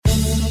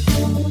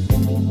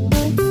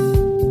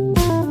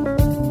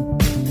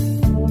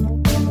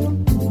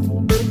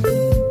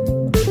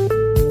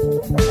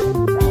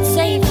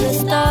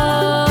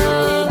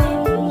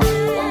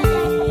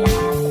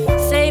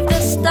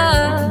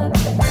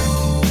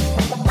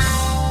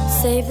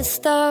Save the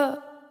Stub.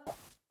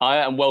 Hi,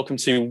 and welcome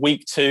to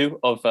week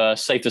 2 of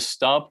Save the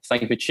Stub.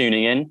 Thank you for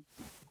tuning in.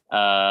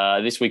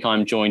 This week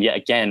I'm joined yet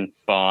again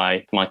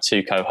by my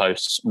 2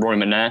 co-hosts, Rory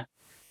McNair.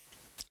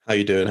 How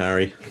you doing,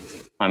 Harry?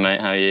 Hi,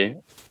 mate. How are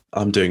you?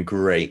 I'm doing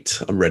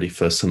great. I'm ready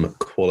for some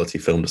quality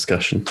film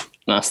discussion.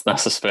 That's the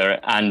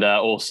spirit. And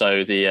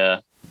also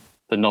the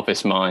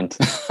novice mind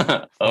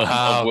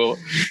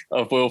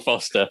of Will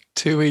Foster.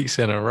 2 weeks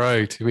in a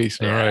row.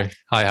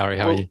 Hi, Harry.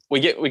 How are you? We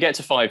get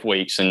to 5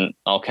 weeks, and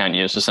I'll count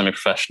you as a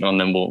semi-professional,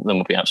 and then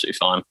we'll be absolutely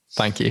fine.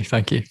 Thank you.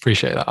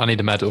 Appreciate that. I need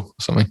a medal or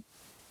something.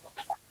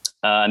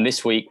 And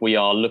this week we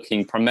are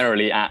looking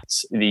primarily at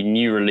the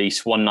new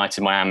release One Night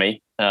in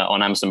Miami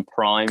on Amazon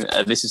Prime.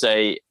 It's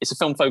a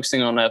film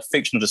focusing on a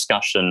fictional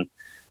discussion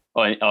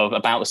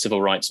about the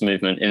civil rights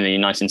movement in the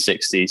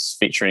 1960s,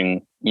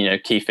 featuring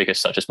key figures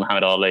such as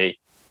Muhammad Ali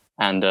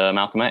and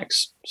Malcolm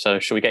X. So,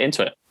 shall we get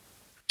into it?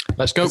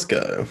 Let's go.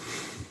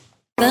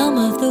 Film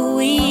of the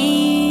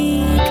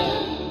week.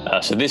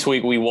 So this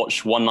week we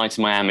watched One Night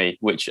in Miami,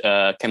 which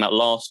came out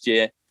last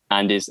year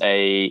and is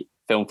a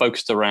film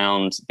focused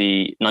around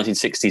the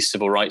 1960s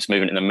civil rights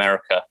movement in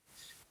America.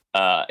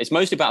 It's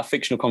mostly about a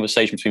fictional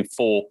conversation between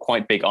 4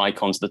 quite big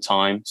icons at the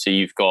time. So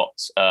you've got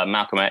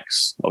Malcolm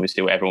X,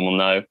 obviously what everyone will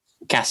know,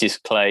 Cassius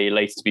Clay,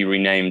 later to be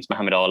renamed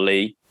Muhammad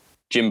Ali,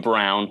 Jim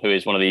Brown, who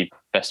is one of the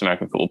best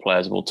American football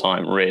players of all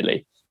time,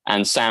 really,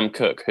 and Sam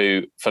Cooke,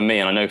 who, for me,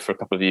 and I know for a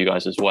couple of you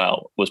guys as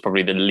well, was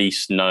probably the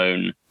least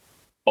known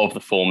of the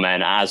 4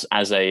 men as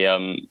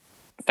a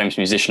famous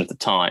musician at the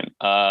time.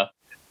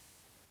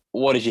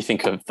 What did you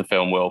think of the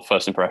film, Will?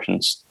 First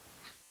impressions?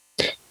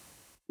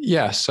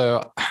 Yeah,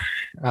 so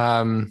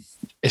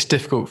it's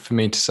difficult for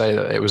me to say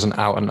that it was an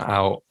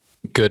out-and-out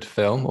good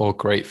film or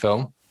great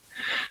film.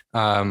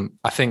 I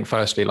think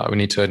firstly, we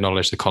need to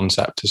acknowledge the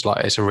concept is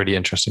it's a really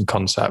interesting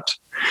concept.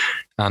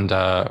 And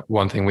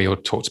one thing we all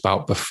talked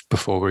about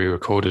before we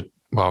recorded,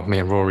 well, me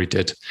and Rory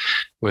did,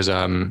 was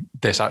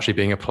this actually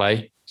being a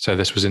play. So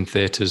this was in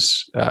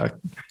theatres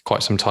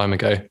quite some time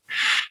ago,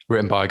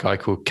 written by a guy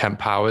called Kent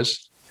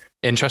Powers.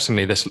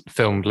 Interestingly, this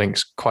film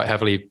links quite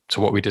heavily to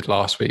what we did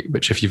last week,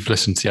 which if you've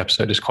listened to the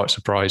episode is quite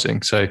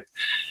surprising. So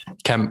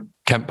Kent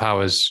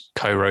Powers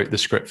co-wrote the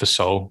script for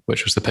Soul,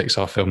 which was the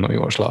Pixar film that we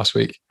watched last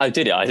week. Oh,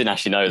 did it? I didn't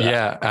actually know that.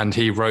 Yeah, and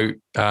he wrote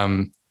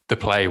the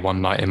play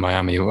One Night in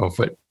Miami, of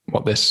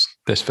what this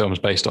film is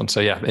based on. So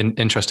yeah,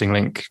 interesting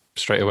link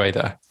straight away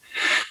there.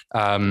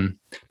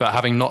 But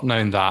having not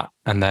known that,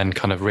 and then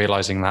kind of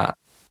realizing that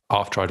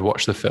after I'd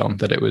watched the film,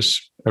 that it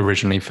was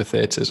originally for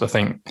theatres, I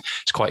think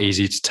it's quite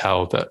easy to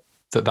tell that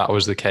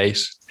was the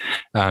case,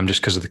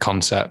 just because of the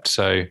concept.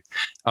 So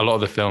a lot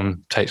of the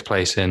film takes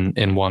place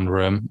in one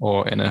room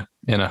or in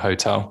a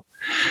hotel.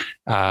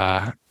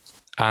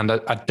 And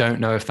I don't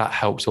know if that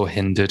helped or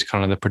hindered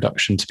kind of the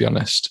production, to be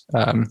honest.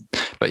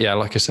 But yeah,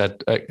 like I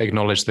said,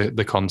 acknowledge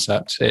the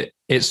concept.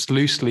 It's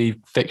loosely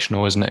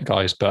fictional, isn't it,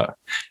 guys? But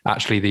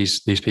actually these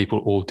people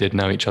all did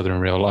know each other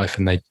in real life,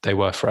 and they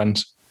were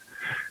friends.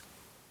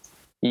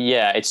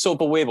 Yeah, it's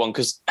sort of a weird one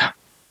because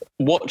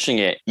watching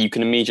it, you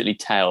can immediately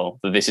tell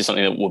that this is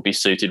something that would be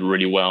suited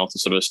really well to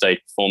sort of a stage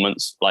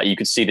performance. You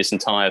could see this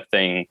entire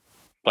thing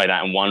played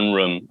out in one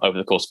room over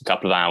the course of a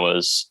couple of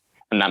hours,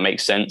 and that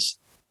makes sense.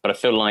 But I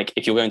feel like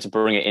if you're going to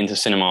bring it into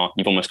cinema,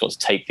 you've almost got to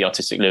take the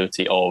artistic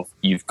liberty of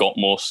you've got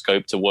more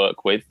scope to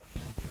work with.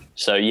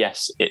 So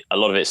yes, a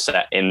lot of it's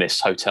set in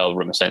this hotel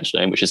room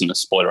essentially, which isn't a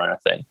spoiler or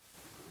anything.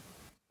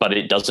 But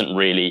it doesn't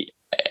really,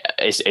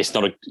 it's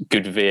not a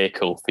good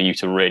vehicle for you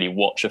to really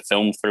watch a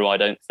film through, I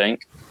don't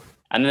think.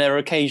 And there are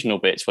occasional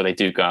bits where they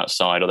do go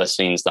outside, or there's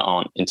scenes that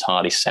aren't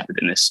entirely set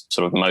within this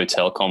sort of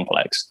motel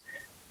complex.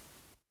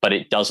 But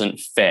it doesn't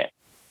fit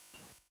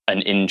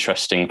an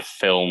interesting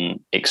film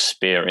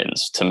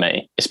experience to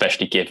me,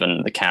 especially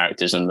given the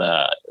characters and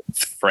the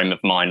frame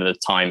of mind and the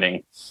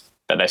timing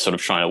that they're sort of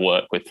trying to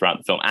work with throughout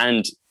the film.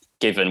 And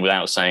given,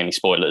 without saying any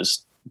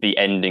spoilers, the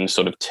ending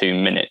sort of 2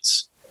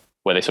 minutes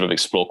where they sort of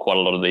explore quite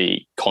a lot of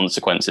the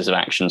consequences of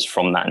actions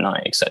from that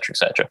night, et cetera, et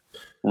cetera.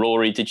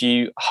 Rory,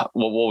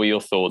 what were your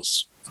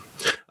thoughts?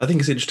 I think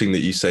it's interesting that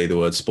you say the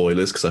word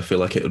spoilers, because I feel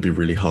like it would be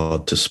really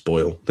hard to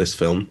spoil this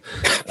film.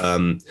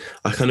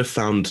 I kind of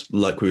found,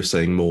 like we were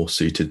saying, more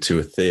suited to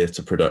a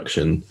theatre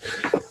production.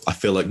 I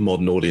feel like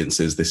modern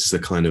audiences, this is the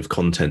kind of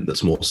content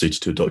that's more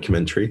suited to a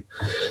documentary.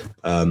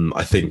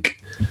 I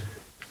think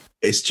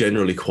it's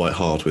generally quite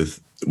hard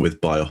with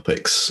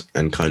biopics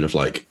and kind of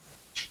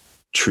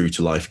true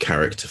to life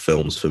character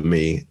films for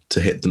me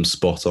to hit them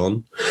spot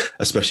on,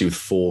 especially with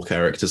 4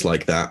 characters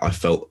like that. I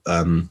felt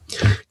kind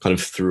of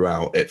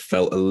throughout, it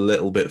felt a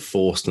little bit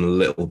forced and a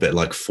little bit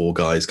like 4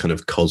 guys kind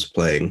of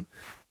cosplaying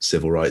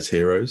civil rights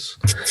heroes.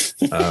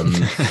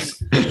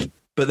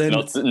 But then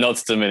not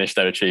to diminish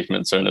their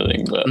achievements or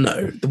anything, but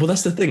no. Well,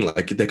 that's the thing.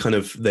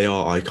 They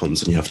are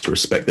icons, and you have to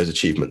respect those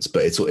achievements.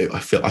 But I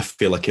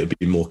feel like it would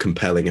be more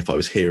compelling if I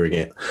was hearing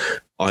it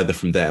either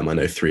from them. I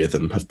know 3 of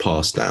them have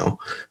passed now,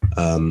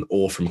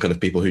 or from kind of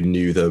people who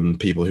knew them,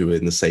 people who were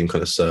in the same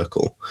kind of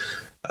circle.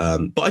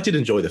 But I did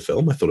enjoy the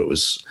film. I thought it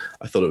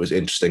was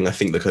interesting. I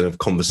think the kind of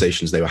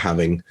conversations they were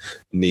having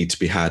need to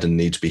be had and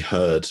need to be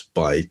heard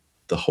by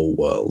the whole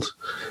world,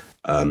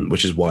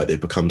 which is why they've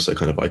become so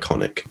kind of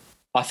iconic.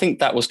 I think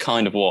that was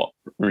kind of what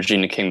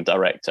Regina King, the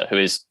director, who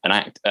is an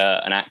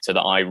actor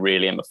that I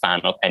really am a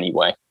fan of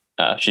anyway.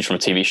 She's from a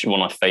TV show,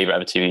 one of my favorite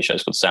ever TV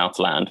shows called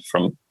Southland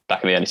from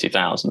back in the early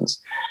 2000s.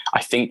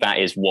 I think that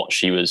is what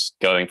she was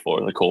going for,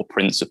 the core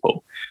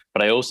principle.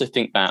 But I also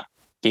think that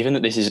given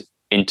that this is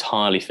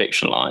entirely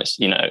fictionalized,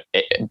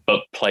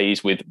 but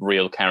plays with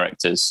real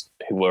characters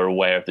who were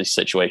aware of these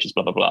situations,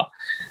 blah, blah, blah,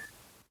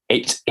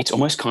 it's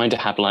almost kind of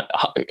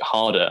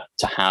harder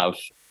to have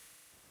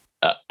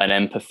an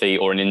empathy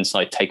or an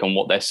inside take on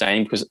what they're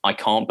saying, because I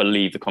can't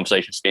believe the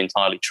conversations to be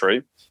entirely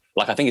true.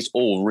 Like, I think it's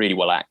all really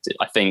well acted.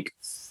 I think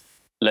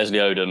Leslie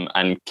Odom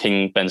and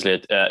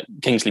Kingsley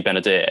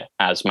Benadir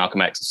as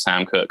Malcolm X and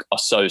Sam Cooke are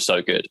so,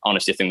 so good.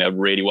 Honestly, I think they're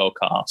really well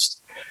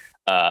cast.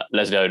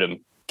 Leslie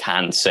Odom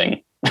can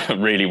sing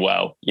really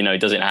well. He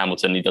does it in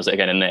Hamilton, he does it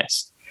again in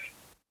this.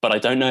 But I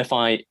don't know if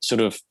I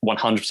sort of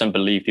 100%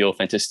 believe the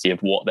authenticity of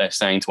what they're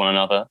saying to one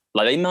another.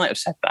 Like, they might have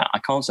said that. I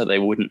can't say they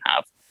wouldn't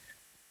have.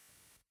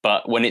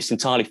 But when it's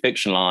entirely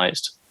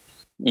fictionalized,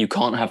 you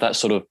can't have that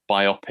sort of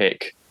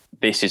biopic,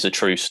 this is a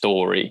true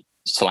story,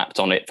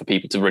 slapped on it for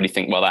people to really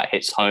think, well, that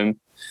hits home.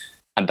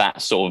 And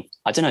that sort of,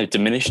 I don't know,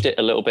 diminished it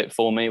a little bit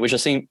for me, which I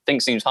think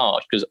seems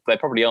harsh, because there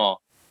probably are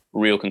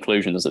real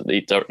conclusions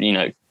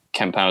that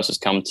Ken Powers has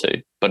come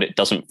to, but it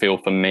doesn't feel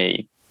for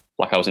me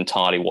like I was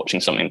entirely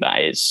watching something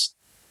that is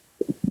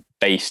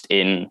based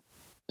entirely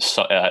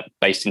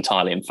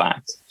in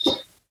fact.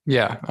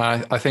 Yeah,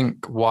 I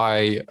think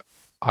why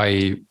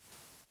I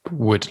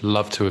would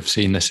love to have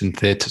seen this in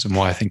theatres and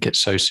why I think it's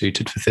so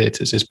suited for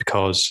theatres is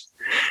because,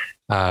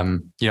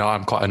 I'm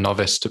quite a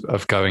novice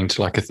of going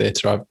to like a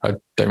theatre. I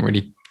don't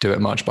really do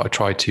it much, but I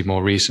tried to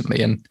more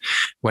recently. And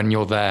when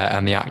you're there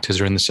and the actors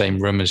are in the same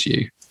room as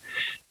you,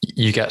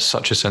 you get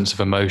such a sense of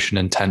emotion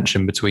and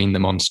tension between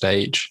them on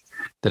stage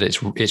that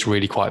it's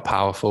really quite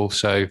powerful.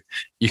 So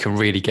you can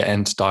really get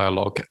into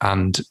dialogue,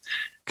 and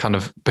kind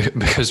of,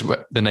 because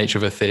the nature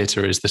of a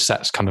theatre is the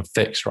set's kind of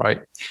fixed,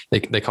 right? They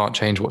can't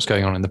change what's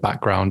going on in the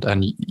background,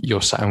 and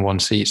you're sat in one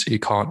seat, so you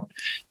can't,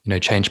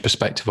 change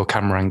perspective or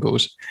camera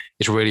angles.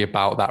 It's really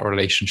about that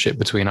relationship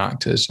between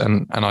actors.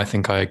 And I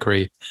think I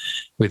agree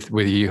with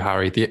you,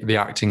 Harry. The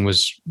acting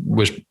was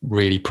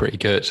really pretty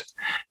good,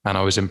 and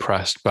I was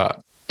impressed.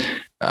 But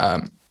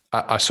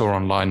I saw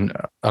online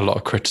a lot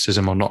of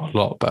criticism, or not a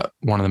lot, but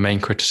one of the main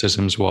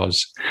criticisms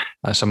was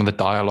some of the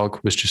dialogue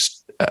was just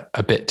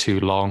a bit too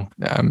long.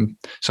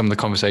 Some of the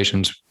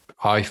conversations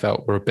I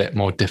felt were a bit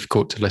more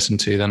difficult to listen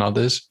to than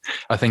others.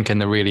 I think in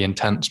the really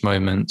intense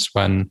moments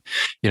when,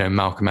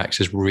 Malcolm X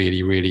is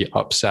really, really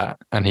upset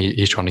and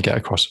he's trying to get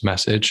across a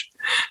message,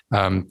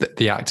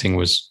 the acting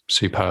was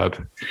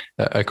superb.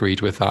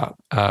 Agreed with that.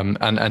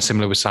 And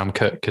similar with Sam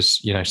Cooke,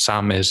 because,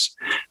 Sam is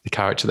the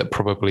character that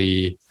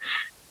probably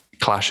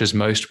clashes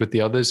most with the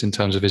others in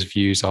terms of his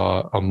views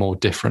are more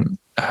different,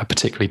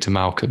 particularly to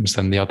Malcolm's,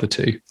 than the other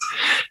two.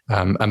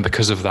 And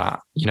because of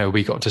that,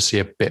 we got to see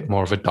a bit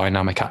more of a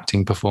dynamic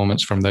acting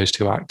performance from those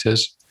two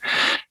actors.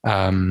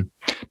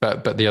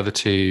 But the other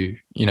two,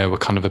 were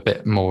kind of a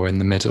bit more in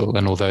the middle.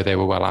 And although they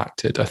were well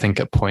acted, I think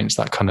at points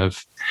that kind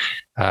of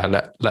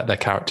let their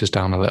characters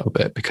down a little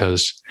bit,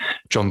 because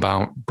John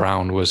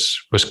Brown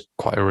was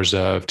quite a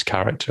reserved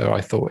character,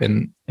 I thought,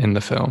 in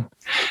the film.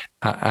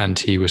 And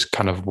he was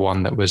kind of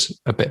one that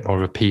was a bit more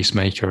of a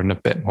peacemaker and a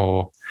bit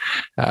more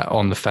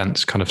on the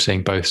fence, kind of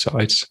seeing both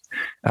sides.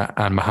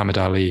 And Muhammad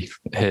Ali,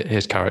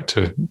 his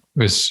character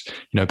was,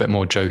 a bit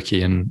more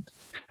jokey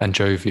and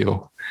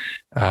jovial,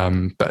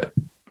 but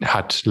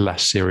had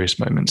less serious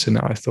moments in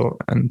it, I thought.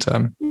 And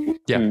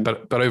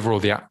but overall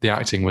the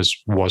acting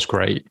was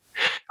great.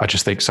 I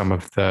just think some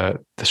of the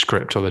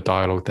script or the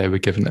dialogue they were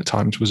given at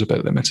times was a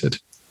bit limited.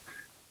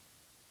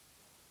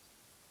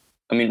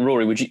 I mean,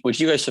 Rory, would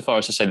you go so far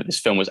as to say that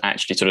this film was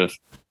actually sort of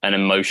an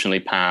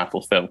emotionally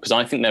powerful film? Because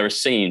I think there are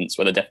scenes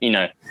where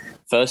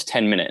first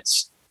 10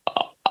 minutes,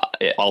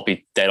 I'll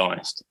be dead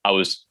honest, I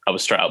was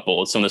straight up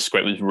bored. Some of the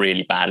script was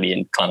really badly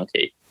and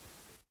clunky.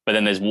 But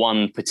then there's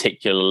one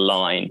particular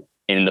line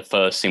in the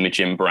first scene with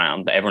Jim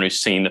Brown that everyone who's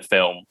seen the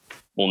film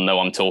will know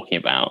I'm talking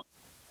about.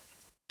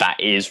 That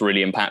is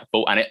really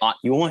impactful. And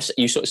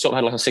you sort of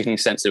had like a sickening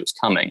sense that it was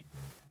coming,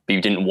 but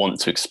you didn't want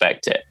to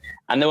expect it.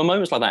 And there were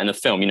moments like that in the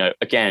film,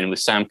 again, with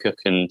Sam Cooke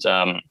and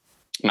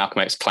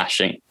Malcolm X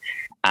clashing,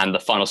 and the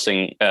final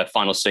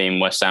scene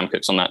where Sam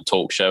Cooke's on that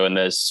talk show, and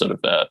there's sort of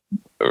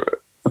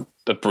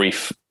a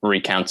brief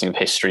recounting of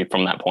history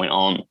from that point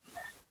on,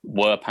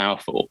 were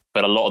powerful.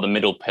 But a lot of the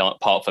middle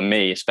part for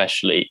me,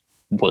 especially,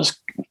 was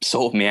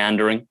sort of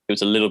meandering. It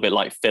was a little bit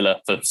like filler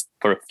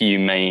for a few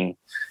main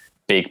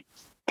big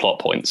plot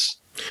points.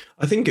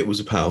 I think it was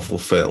a powerful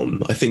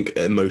film. I think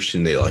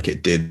emotionally,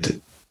 it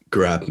did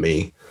grab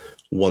me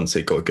once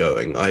it got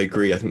going. I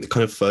agree. I think the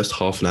kind of first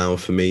half an hour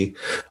for me,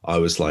 I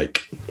was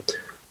like,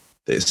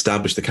 they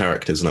established the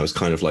characters and I was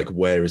kind of like,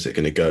 where is it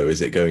going to go?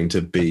 Is it going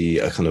to be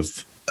a kind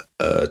of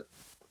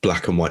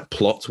black and white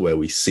plot where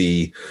we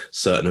see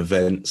certain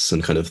events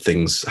and kind of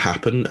things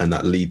happen and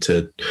that lead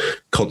to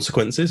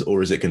consequences,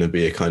 or is it going to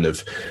be a kind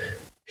of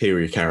here are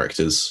your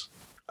characters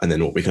and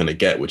then what we kind of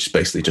get, which is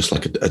basically just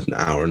like an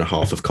hour and a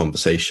half of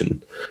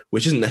conversation,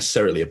 which isn't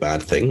necessarily a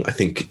bad thing. I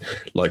think,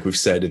 like we've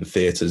said, in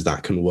theatres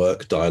that can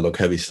work. Dialogue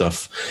heavy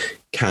stuff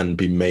can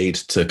be made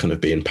to kind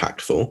of be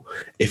impactful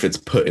if it's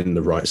put in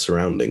the right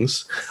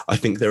surroundings. I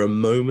think there are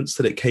moments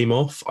that it came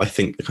off. I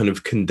think the kind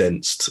of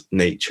condensed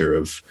nature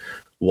of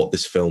what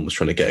this film was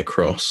trying to get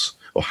across,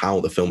 or how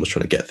the film was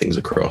trying to get things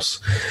across,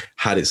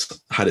 had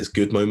its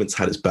good moments,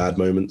 had its bad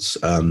moments.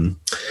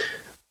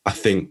 I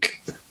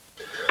think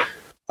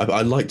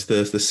I liked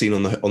the scene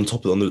on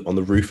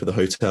the roof of the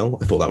hotel.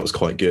 I thought that was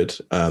quite good.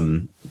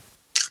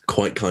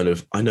 Quite kind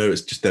of, I know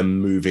it's just them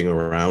moving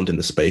around in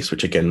the space,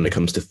 which again, when it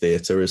comes to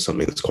theatre, is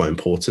something that's quite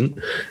important.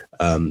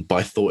 But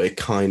I thought it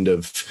kind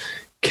of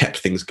kept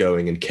things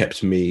going and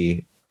kept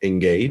me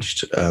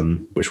engaged,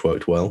 which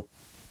worked well.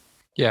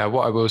 Yeah,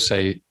 what I will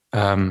say,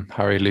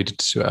 Harry alluded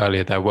to it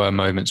earlier, there were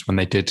moments when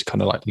they did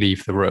kind of like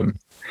leave the room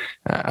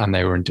and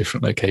they were in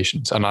different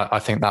locations. And I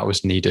think that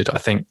was needed. I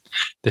think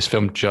this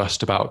film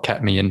just about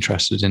kept me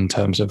interested in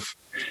terms of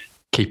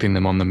keeping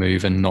them on the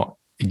move and not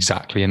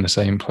exactly in the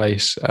same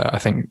place. I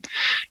think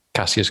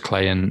Cassius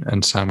Clay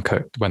and Sam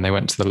Cooke, when they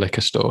went to the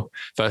liquor store,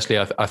 firstly,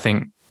 I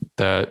think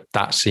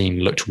that scene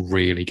looked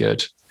really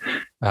good.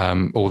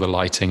 All the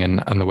lighting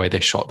and the way they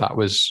shot that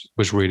was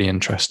really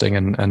interesting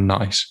and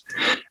nice.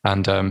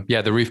 And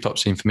the rooftop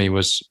scene for me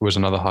was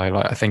another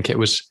highlight. I think it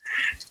was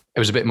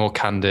a bit more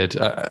candid.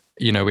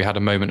 We had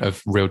a moment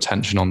of real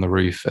tension on the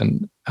roof,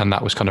 and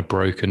that was kind of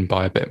broken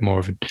by a bit more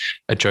of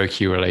a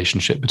jokey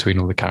relationship between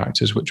all the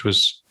characters, which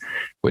was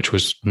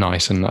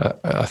nice, and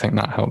I think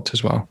that helped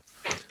as well.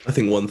 I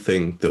think one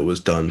thing that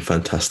was done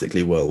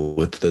fantastically well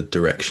with the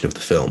direction of the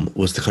film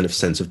was the kind of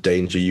sense of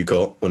danger you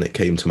got when it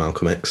came to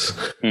Malcolm X,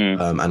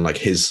 and like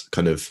his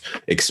kind of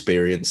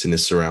experience in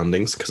his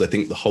surroundings. Because I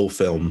think the whole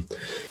film,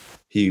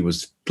 he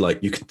was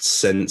like, you could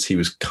sense he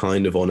was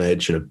kind of on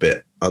edge and a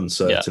bit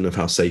uncertain of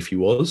how safe he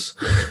was.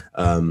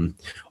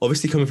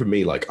 Obviously, coming from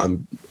me, like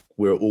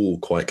we're all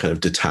quite kind of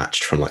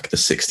detached from like the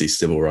 60s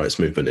civil rights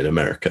movement in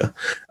America,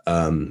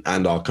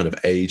 and our kind of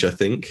age, I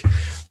think.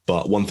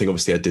 But one thing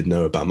obviously I did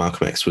know about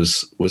Malcolm X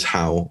was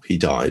how he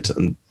died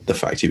and the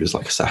fact he was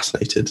like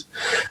assassinated.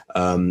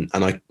 And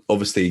I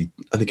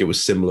think it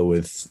was similar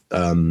with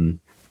Dr.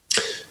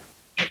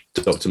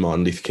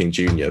 Martin Luther King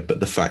Jr.,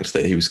 but the fact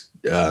that he was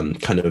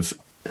kind of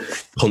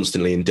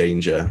constantly in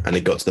danger, and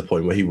it got to the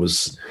point where he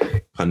was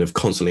kind of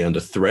constantly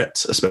under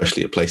threat,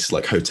 especially at places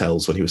like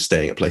hotels when he was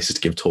staying at places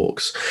to give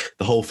talks.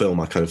 The whole film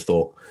I kind of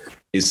thought,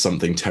 is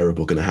something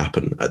terrible going to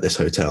happen at this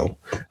hotel?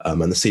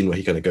 And the scene where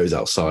he kind of goes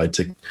outside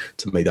to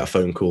make that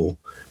phone call,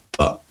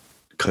 but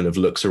kind of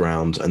looks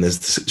around, and there's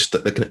just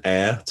like an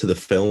air to the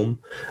film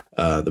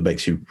that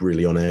makes you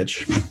really on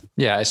edge.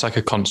 Yeah, it's like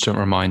a constant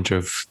reminder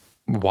of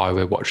why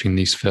we're watching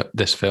this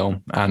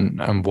film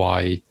and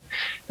why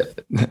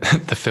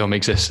the film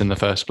exists in the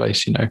first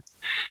place.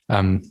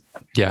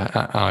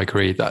 I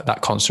agree that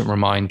constant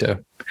reminder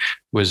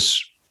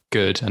was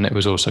good, and it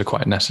was also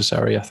quite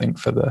necessary, I think,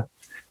 for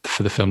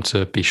the film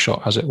to be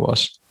shot as it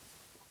was.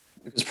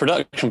 Because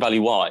production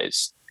value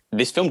wise,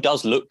 this film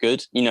does look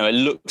good. It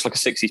looks like a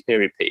 60s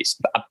period piece,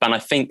 and I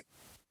think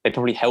they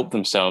probably helped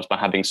themselves by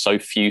having so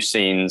few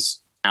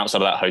scenes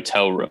outside of that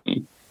hotel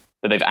room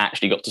that they've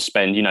actually got to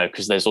spend,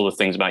 because there's all the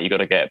things about you got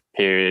to get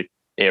period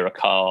era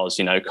cars,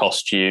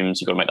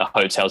 costumes, you've got to make the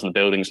hotels and the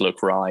buildings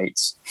look right.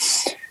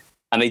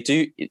 And they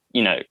do,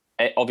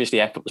 obviously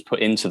effort was put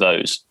into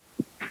those,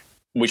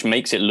 which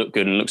makes it look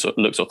good and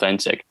looks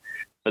authentic.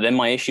 But then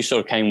my issue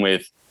sort of came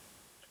with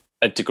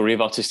a degree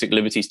of artistic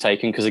liberties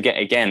taken, because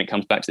again, it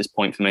comes back to this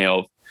point for me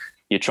of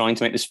you're trying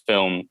to make this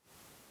film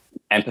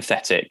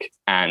empathetic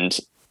and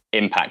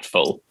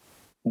impactful,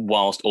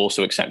 whilst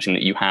also accepting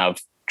that you have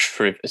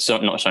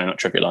not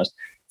trivialized,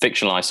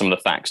 fictionalized some of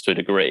the facts to a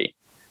degree.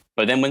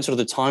 But then when sort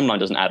of the timeline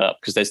doesn't add up,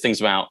 because there's things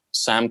about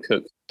Sam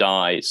Cooke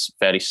dies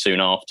fairly soon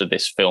after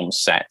this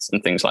film's set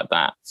and things like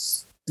that.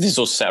 This is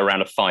all set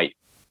around a fight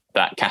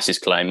that Cassius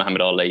Clay,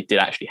 Muhammad Ali, did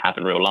actually have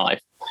in real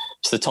life.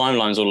 So the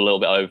timeline's all a little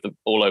bit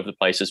all over the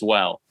place as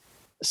well.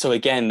 So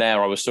again,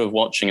 there I was sort of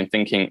watching and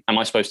thinking, am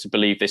I supposed to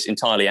believe this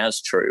entirely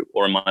as true,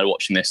 or am I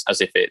watching this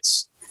as if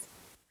it's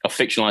a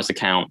fictionalized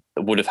account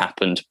that would have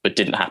happened but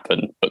didn't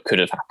happen but could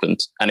have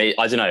happened? And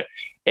I don't know,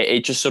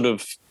 it just sort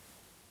of,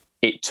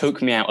 it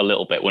took me out a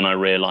little bit when I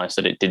realised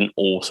that it didn't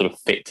all sort of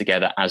fit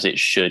together as it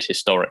should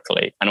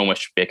historically, and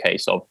almost should be a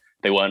case of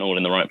they weren't all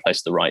in the right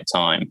place at the right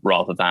time,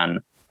 rather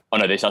than, oh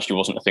no, this actually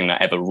wasn't a thing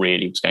that ever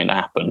really was going to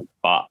happen,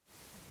 but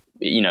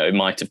it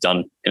might have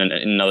done in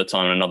another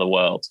time, in another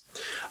world.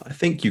 I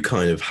think you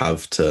kind of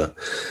have to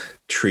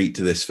treat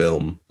this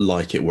film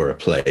like it were a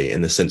play,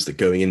 in the sense that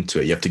going into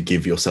it, you have to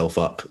give yourself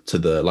up to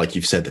the, like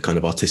you've said, the kind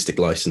of artistic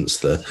license,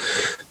 the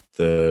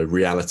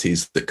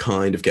realities that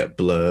kind of get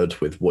blurred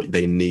with what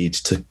they need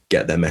to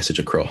get their message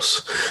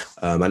across.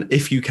 And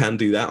if you can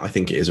do that, I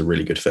think it is a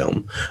really good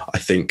film. I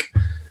think,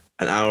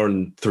 an hour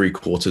and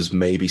 3/4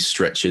 maybe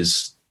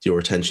stretches your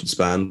attention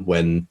span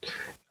when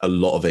a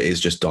lot of it is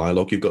just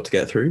dialogue you've got to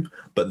get through,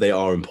 but they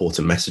are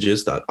important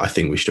messages that I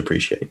think we should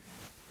appreciate.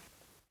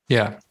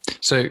 Yeah.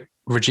 So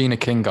Regina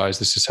King, guys,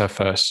 this is her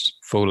first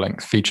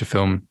full-length feature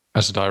film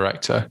as a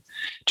director.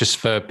 Just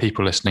for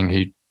people listening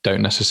who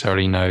don't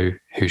necessarily know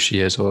who she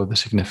is or the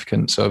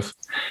significance of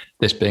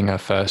this being her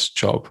first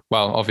job.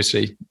 Well,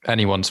 obviously,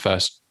 anyone's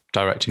first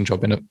directing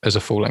job as a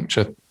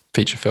full-length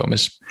feature film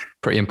is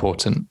pretty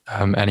important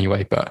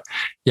anyway. But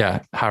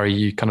yeah, Harry,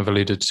 you kind of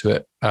alluded to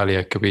it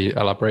earlier. Could we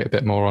elaborate a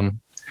bit more on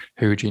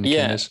who Regina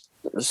King is?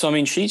 So, I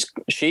mean, she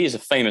is a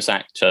famous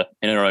actor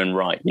in her own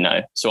right, you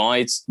know. So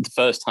the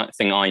first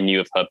thing I knew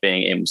of her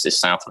being in was this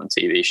Southland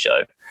TV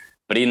show.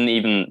 But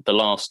even the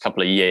last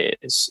couple of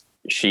years,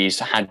 she's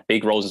had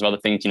big roles as other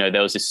things. You know,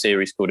 there was this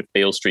series called If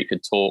Beale Street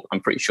Could Talk.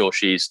 I'm pretty sure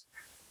she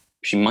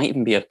might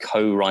even be a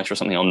co-writer or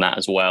something on that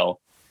as well.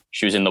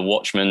 She was in the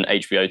Watchmen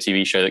HBO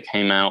TV show that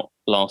came out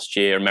last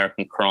year,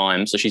 American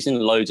Crime. So she's in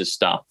loads of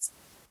stuff.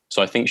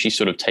 So I think she's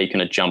sort of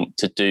taken a jump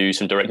to do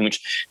some directing,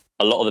 which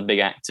a lot of the big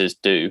actors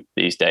do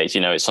these days.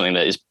 You know, it's something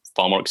that is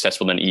far more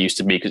accessible than it used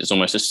to be because it's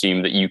almost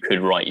assumed that you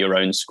could write your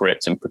own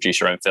script and produce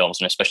your own films.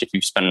 And especially if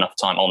you spend enough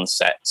time on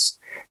sets,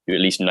 you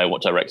at least know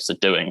what directors are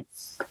doing.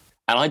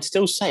 And I'd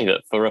still say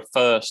that for a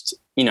first,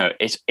 you know,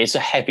 it's a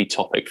heavy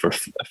topic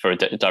for a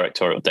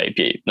directorial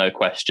debut, no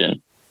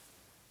question.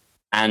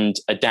 And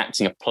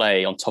adapting a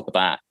play on top of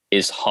that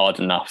is hard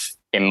enough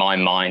in my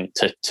mind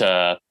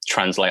to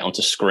translate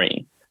onto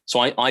screen. So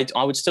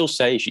I would still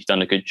say she's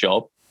done a good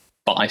job,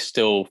 but I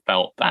still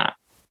felt that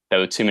there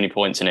were too many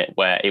points in it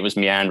where it was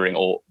meandering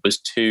or was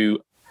too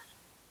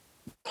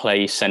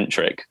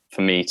play-centric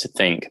for me to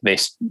think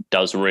this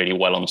does really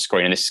well on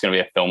screen and this is going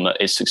to be a film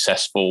that is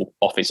successful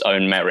off its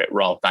own merit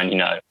rather than, you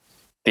know,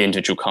 the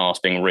individual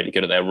cast being really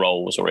good at their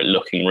roles or it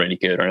looking really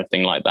good or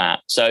anything like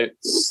that. So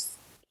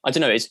I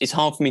don't know, it's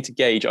hard for me to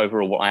gauge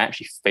overall what I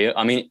actually feel.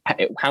 I mean,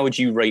 how would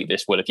you rate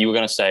this, Will? If you were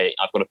going to say,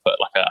 I've got to put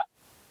like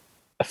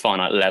a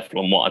finite level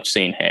on what I've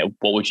seen here,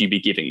 what would you be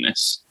giving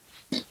this?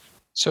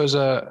 So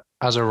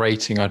as a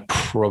rating, I'd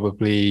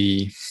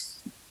probably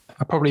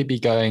be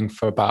going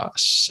for about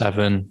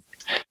 7,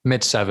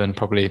 mid-7,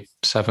 probably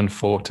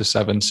 7.4 to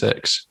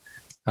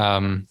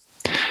 7.6.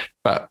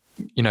 But,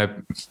 you know,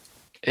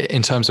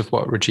 in terms of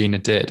what Regina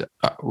did,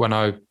 when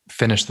I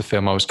finished the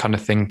film, I was kind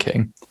of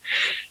thinking,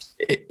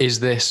 is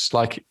this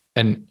like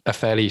a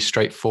fairly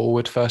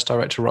straightforward first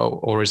director role,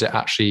 or is it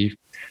actually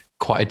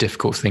quite a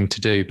difficult thing to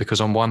do? Because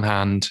on one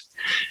hand,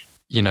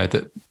 you know,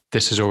 that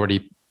this is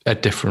already a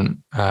different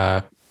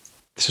art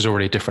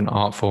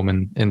form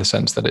in the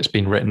sense that it's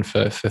been written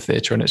for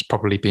theatre and it's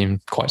probably been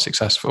quite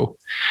successful.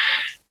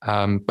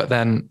 But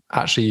then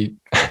actually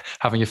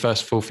having your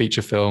first full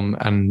feature film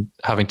and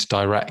having to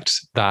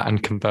direct that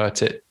and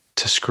convert it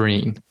to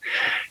screen,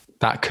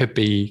 that could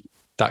be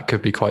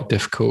quite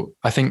difficult.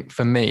 I think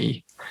for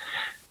me,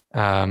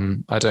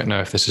 I don't know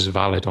if this is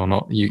valid or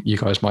not. You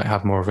guys might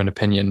have more of an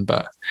opinion,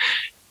 but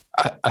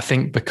I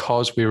think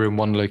because we were in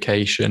one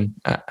location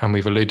and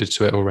we've alluded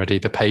to it already,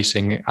 the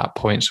pacing at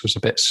points was a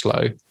bit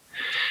slow.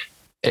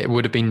 It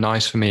would have been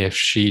nice for me if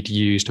she'd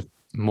used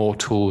more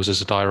tools as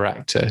a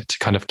director to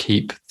kind of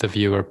keep the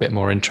viewer a bit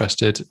more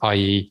interested,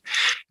 i.e.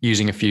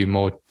 using a few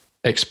more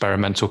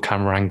experimental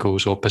camera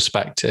angles or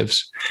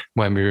perspectives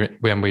when we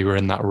were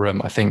in that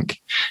room. I think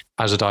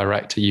as a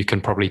director, you can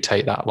probably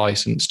take that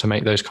license to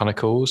make those kind of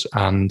calls.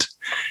 And,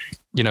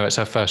 you know, it's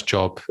her first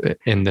job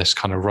in this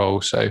kind of role.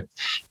 So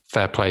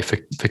fair play for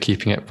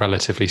keeping it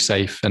relatively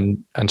safe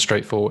and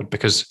straightforward,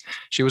 because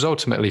she was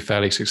ultimately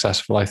fairly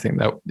successful. I think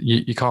that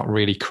you can't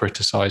really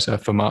criticize her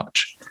for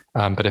much.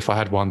 But if I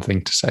had one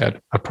thing to say,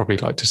 I'd probably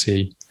like to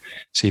see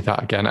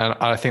that again. And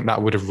I think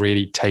that would have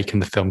really taken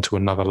the film to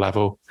another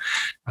level.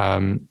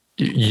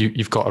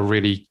 You've got a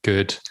really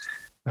good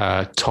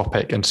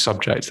topic and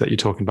subject that you're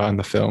talking about in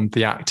the film.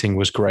 The acting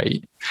was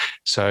great.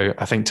 So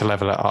I think to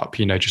level it up,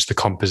 you know, just the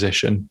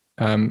composition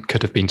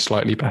could have been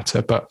slightly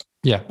better. But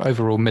yeah,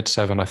 overall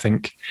mid-7, I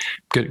think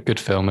good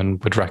film,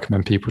 and would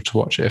recommend people to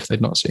watch it if they'd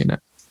not seen it.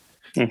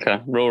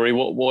 Okay. Rory,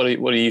 what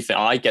do you think?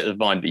 I get the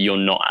vibe that you're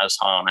not as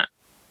high on it.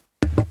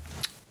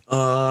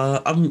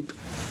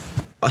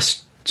 I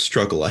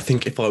struggle. I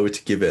think if I were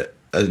to give it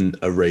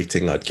a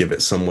rating, I'd give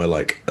it somewhere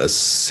like a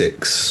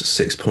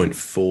 6.4,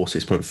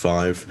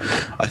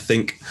 6.5. I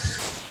think,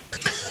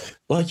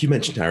 like you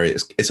mentioned, Harry,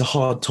 it's a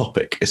hard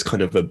topic. It's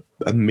kind of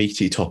a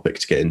meaty topic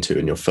to get into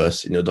in your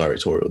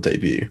directorial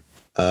debut.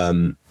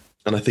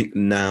 And I think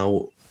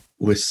now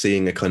we're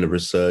seeing a kind of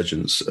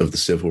resurgence of the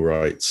civil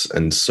rights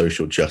and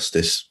social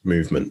justice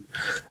movement,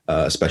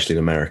 especially in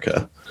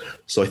America.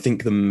 So I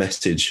think the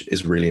message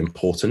is really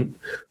important,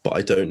 but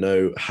I don't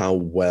know how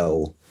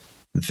well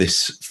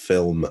this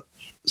film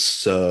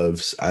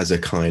serves as a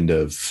kind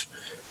of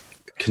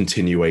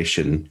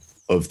continuation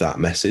of that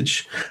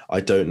message. I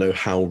don't know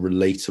how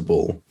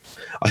relatable.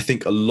 I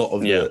think a lot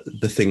of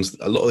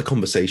the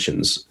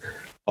conversations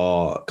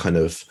are kind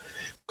of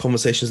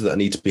conversations that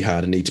need to be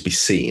had and need to be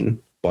seen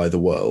by the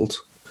world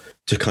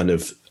to kind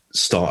of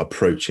start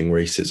approaching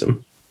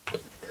racism.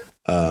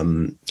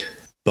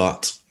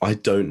 But I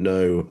don't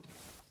know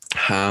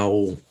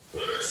how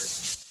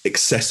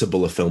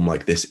accessible a film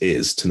like this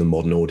is to the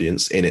modern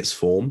audience in its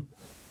form.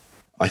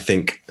 I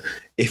think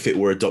if it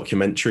were a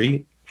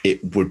documentary,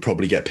 it would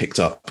probably get picked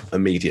up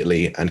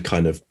immediately and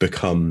kind of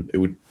become, it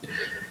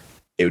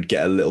would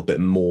get a little bit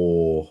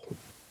more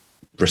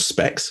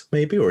respect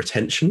maybe, or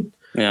attention.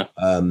 Yeah.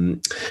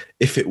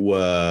 If it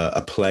were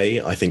a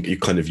play, I think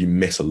you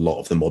miss a lot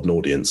of the modern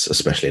audience,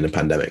 especially in a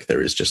pandemic.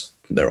 There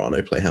are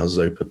no playhouses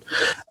open.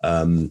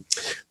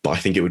 But I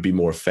think it would be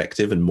more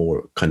effective and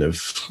more kind of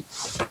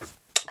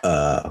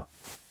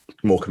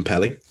more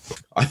compelling.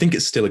 I think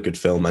it's still a good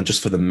film, and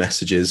just for the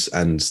messages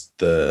and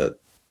the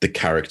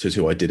characters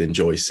who I did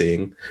enjoy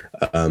seeing,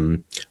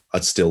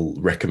 I'd still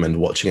recommend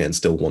watching it and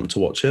still want to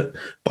watch it.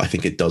 But I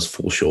think it does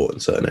fall short in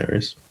certain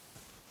areas.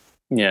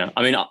 Yeah,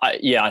 I mean,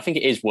 I think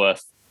it is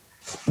worth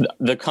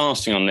the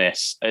casting on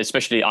this.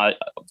 Especially, I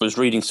was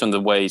reading some of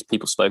the ways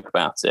people spoke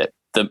about it.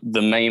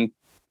 The main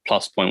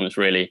plus point was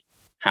really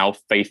how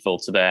faithful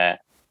to their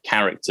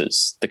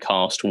characters the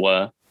cast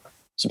were.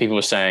 So people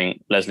were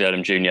saying Leslie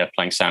Odom Jr.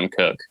 playing Sam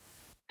Cooke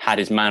had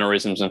his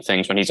mannerisms and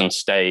things when he's on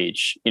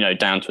stage,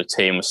 down to a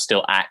T, and was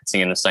still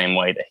acting in the same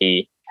way that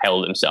he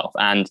held himself.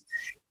 And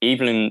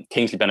even in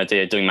Kingsley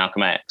Ben-Adir doing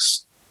Malcolm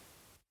X,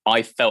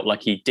 I felt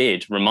like he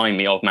did remind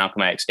me of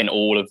Malcolm X in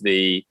all of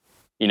the,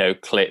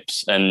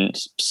 clips and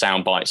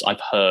sound bites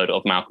I've heard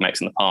of Malcolm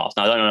X in the past.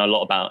 Now, I don't know a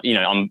lot about,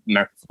 I'm an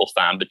American football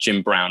fan, but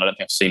Jim Brown, I don't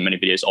think I've seen many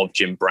videos of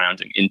Jim Brown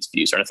doing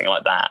interviews or anything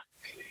like that.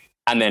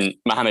 And then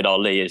Muhammad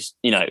Ali is,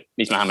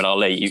 he's Muhammad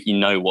Ali. You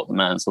know what the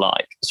man's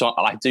like. So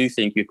I do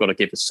think you've got to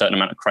give a certain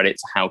amount of credit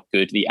to how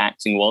good the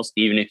acting was,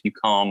 even if you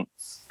can't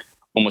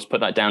almost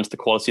put that down to the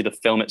quality of the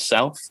film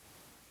itself.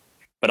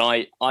 But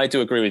I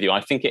do agree with you.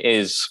 I think it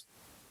is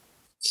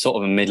sort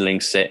of a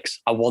middling 6.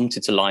 I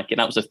wanted to like it.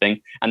 That was the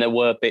thing. And there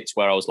were bits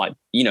where I was like,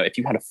 if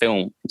you had a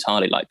film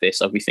entirely like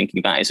this, I'd be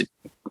thinking that is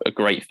a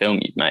great film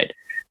you've made.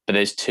 But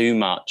there's too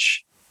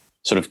much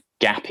sort of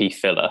gappy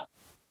filler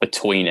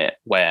between it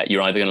where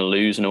you're either going to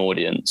lose an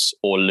audience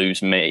or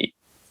lose me,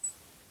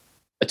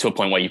 to a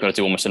point where you've got to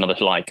do almost another,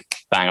 like,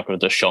 bang, I've got to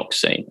do a shock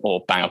scene,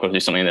 or bang, I've got to do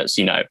something that's,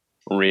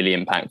 really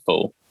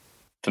impactful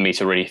for me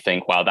to really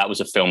think, wow, that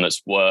was a film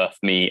that's worth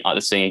me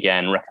either seeing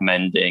again,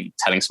 recommending,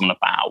 telling someone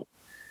about,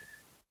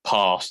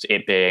 past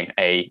it being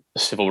a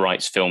civil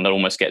rights film that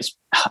almost gets,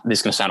 this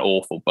is going to sound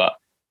awful, but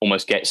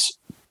almost gets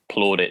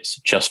plaudits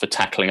just for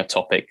tackling a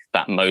topic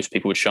that most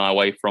people would shy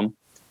away from.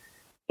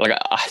 Like,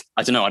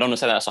 I don't know, I don't want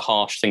to say that's a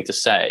harsh thing to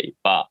say,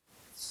 but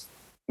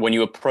when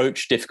you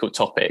approach difficult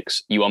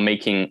topics, you are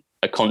making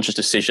a conscious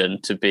decision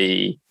to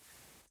be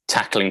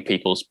tackling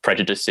people's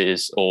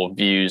prejudices or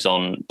views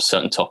on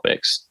certain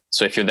topics.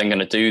 So if you're then going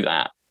to do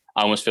that,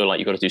 I almost feel like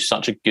you've got to do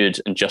such a good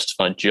and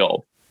justified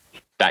job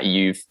that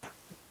you've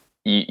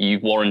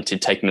warranted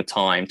taking the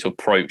time to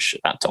approach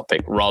that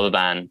topic, rather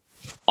than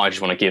I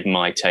just want to give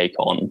my take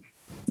on,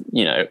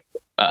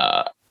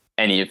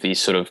 any of these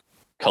sort of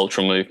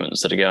cultural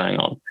movements that are going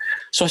on.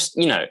 So,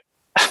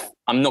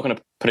 I'm not going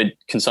to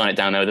consign it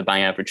down there with the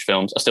bang average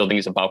films. I still think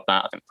it's above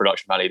that. I think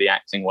production value, the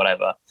acting,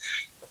 whatever.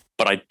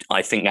 But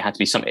I think there had to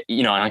be something,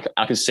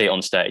 I can see it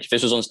on stage. If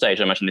this was on stage,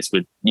 I imagine this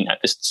would,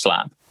 this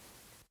slab.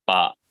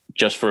 But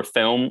just for a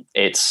film,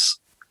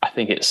 I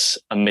think it's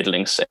a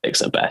middling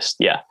 6 at best.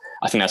 Yeah.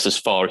 I think that's as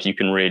far as you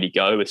can really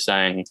go with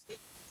saying,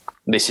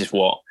 this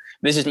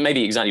is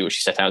maybe exactly what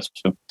she set out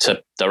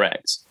to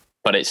direct,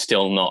 but it's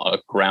still not a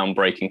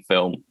groundbreaking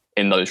film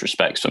in those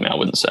respects for me, I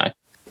wouldn't say.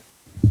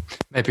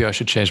 Maybe I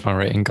should change my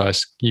rating,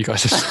 guys. You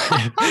guys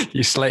are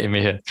you slating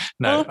me here.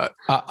 No,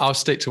 I'll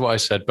stick to what I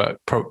said, but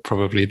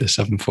probably the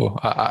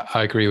 7.4.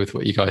 I agree with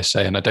what you guys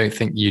say, and I don't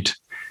think you'd.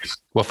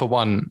 Well, for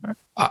one,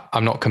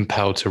 I'm not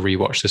compelled to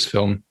rewatch this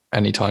film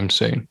anytime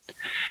soon.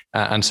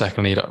 And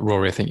secondly,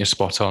 Rory, I think you're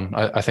spot on.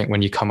 I think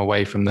when you come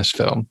away from this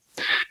film,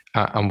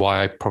 and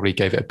why I probably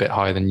gave it a bit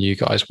higher than you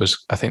guys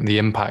was, I think the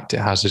impact it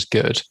has is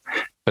good,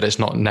 but it's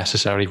not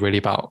necessarily really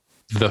about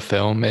the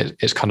film.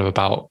 It's kind of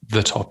about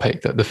the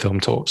topic that the film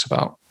talks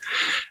about.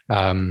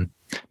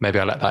 Maybe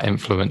I let that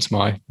influence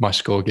my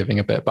score giving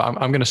a bit, but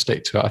I'm going to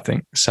stick to it. I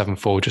think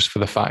 7.4, just for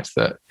the fact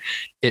that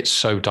it's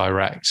so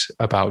direct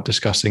about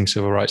discussing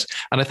civil rights.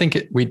 And I think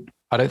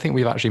I don't think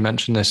we've actually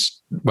mentioned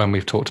this when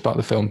we've talked about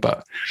the film,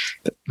 but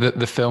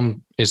the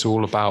film is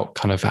all about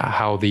kind of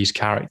how these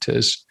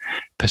characters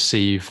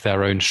perceive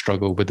their own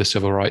struggle with the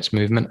civil rights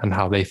movement and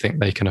how they think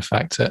they can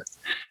affect it.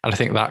 And I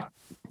think that,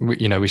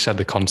 we said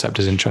the concept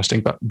is interesting,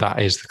 but that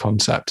is the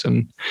concept.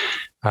 And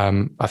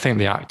I think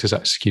the actors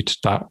executed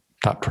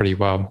that pretty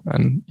well.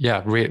 And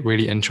yeah,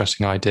 really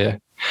interesting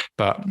idea.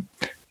 But,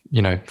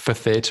 for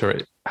theatre,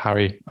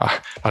 Harry,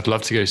 I'd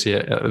love to go see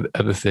it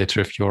at the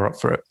theatre if you're up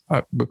for it.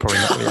 We're probably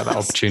not going to get that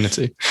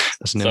opportunity.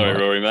 Sorry,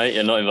 Rory, mate,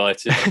 you're not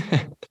invited.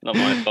 Not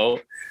my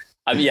fault.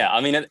 Yeah, I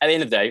mean, at the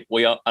end of the day,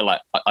 we are,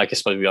 I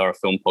guess we are a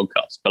film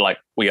podcast, but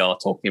we are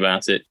talking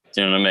about it.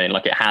 Do you know what I mean?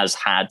 It has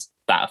had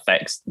that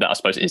effect that I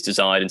suppose is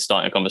desired in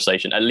starting a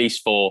conversation, at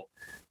least for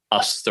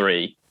us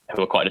three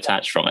who are quite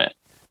detached from it.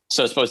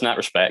 So I suppose in that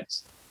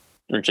respect,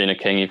 Regina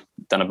King, you've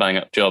done a bang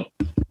up job.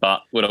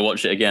 But would I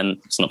watch it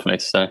again? It's not for me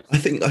to say. I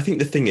think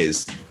the thing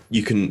is,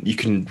 you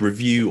can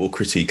review or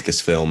critique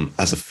this film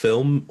as a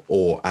film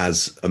or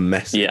as a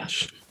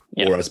message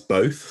or as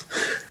both.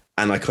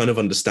 And I kind of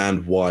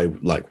understand why,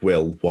 like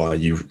Will, why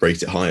you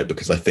rate it higher,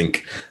 because I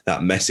think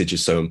that message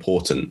is so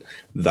important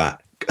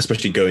that,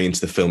 especially going into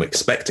the film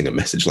expecting a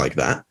message like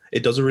that,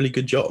 it does a really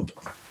good job.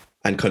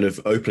 And kind of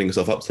opening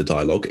itself up to the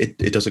dialogue,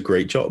 it does a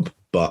great job.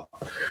 But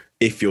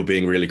if you're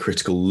being really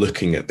critical,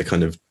 looking at the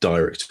kind of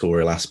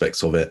directorial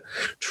aspects of it,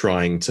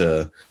 trying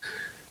to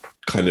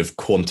kind of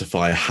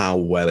quantify how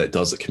well it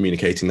does at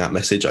communicating that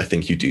message, I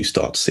think you do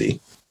start to see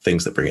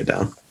things that bring it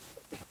down.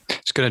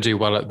 It's going to do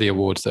well at the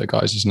awards though,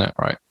 guys, isn't it?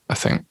 Right, I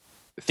think.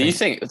 Do you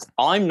think?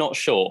 I'm not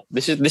sure.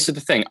 This is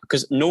the thing,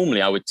 because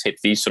normally I would tip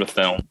these sort of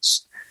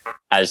films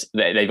as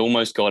they've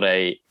almost got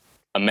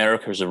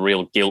America is a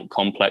real guilt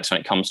complex when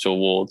it comes to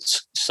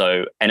awards.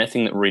 So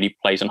anything that really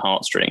plays on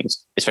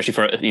heartstrings, especially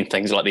for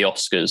things like the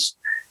Oscars,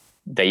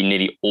 they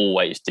nearly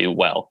always do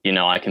well. You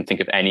know, I can think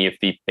of any of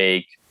the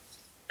big,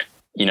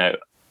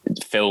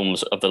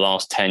 films of the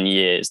last 10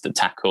 years that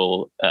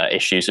tackle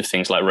issues of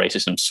things like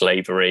racism,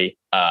 slavery,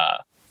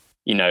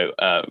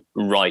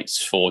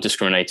 rights for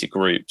discriminated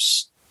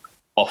groups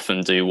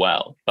often do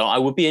well. But I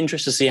would be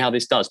interested to see how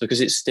this does,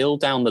 because it's still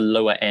down the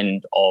lower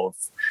end of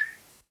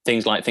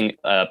things like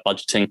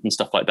budgeting and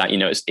stuff like that.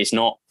 It's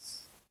not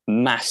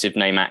massive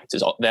name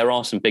actors. There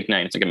are some big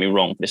names, don't get me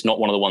wrong, but it's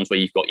not one of the ones where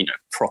you've got,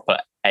 proper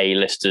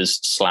A-listers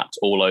slapped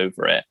all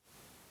over it.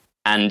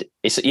 And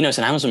it's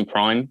an Amazon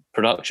Prime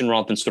production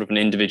rather than sort of an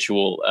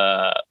individual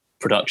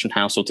production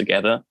house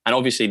altogether. And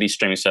obviously these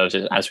streaming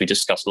services, as we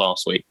discussed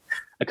last week,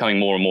 are coming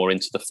more and more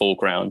into the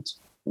foreground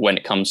when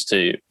it comes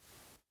to,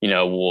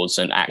 awards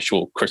and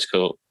actual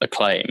critical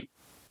acclaim.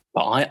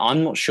 But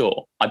I'm not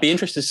sure. I'd be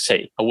interested to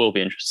see. I will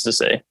be interested to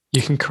see.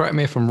 You can correct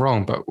me if I'm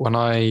wrong, but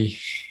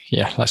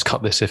let's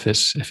cut this if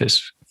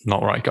it's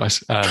not right,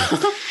 guys.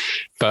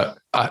 But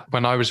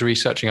when I was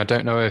researching, I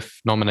don't know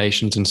if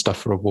nominations and stuff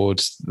for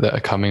awards that are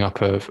coming up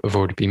have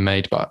already been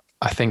made, but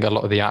I think a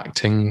lot of the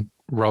acting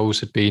roles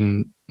had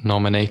been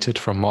nominated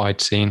from what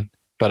I'd seen.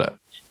 But,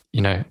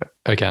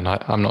 again,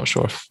 I'm not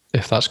sure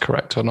if that's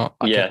correct or not.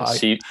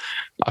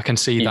 I can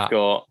see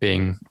that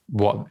being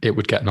what it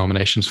would get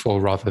nominations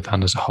for rather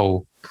than as a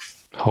whole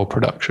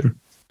production.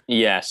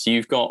 Yes,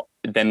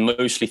 they're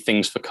mostly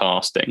things for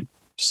casting.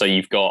 So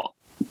you've got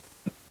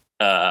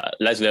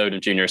Leslie Odom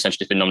Jr.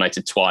 essentially has been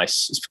nominated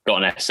twice. He's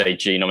got an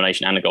SAG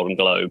nomination and a Golden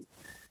Globe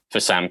for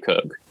Sam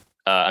Cooke.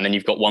 And then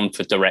you've got one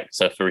for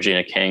director for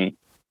Regina King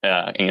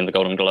in the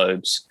Golden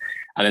Globes.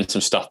 And then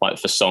some stuff like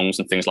for songs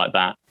and things like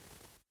that.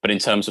 But in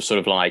terms of sort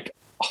of like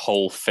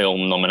whole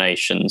film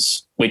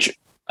nominations, which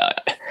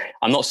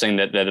I'm not saying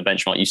that they're the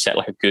benchmark you set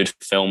like a good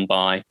film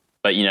by,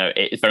 but,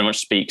 it very much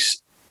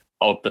speaks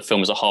of the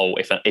film as a whole.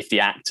 If the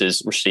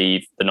actors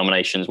receive the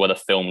nominations where the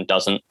film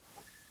doesn't,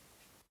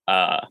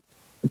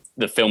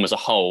 the film as a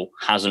whole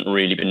hasn't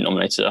really been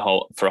nominated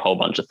for a whole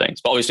bunch of things.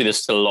 But obviously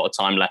there's still a lot of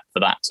time left for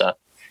that to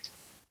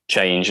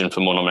change and for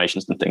more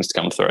nominations and things to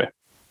come through.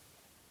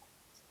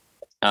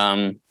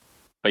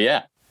 But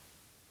yeah,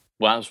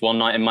 well, that was One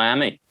Night in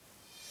Miami.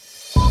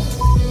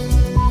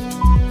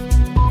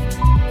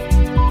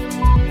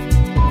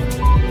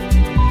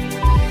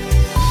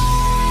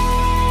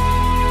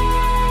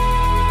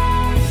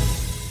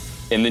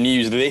 In the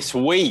news this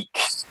week,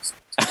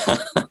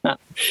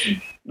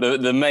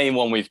 the main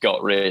one we've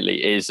got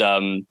really is,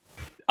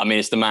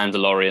 it's the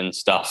Mandalorian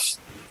stuff.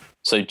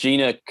 So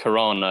Gina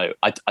Carano,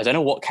 I don't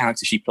know what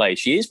character she plays.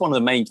 She is one of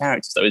the main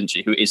characters though, isn't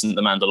she? Who isn't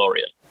the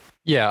Mandalorian?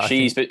 Yeah.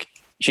 She's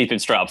been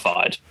straight up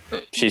fired.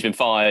 She's been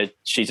fired.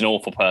 She's an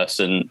awful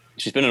person.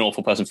 She's been an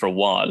awful person for a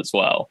while as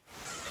well.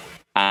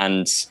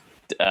 And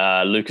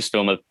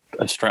Lucasfilm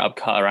have straight up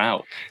cut her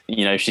out.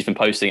 She's been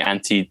posting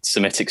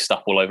anti-Semitic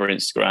stuff all over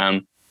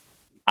Instagram,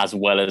 as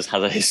well as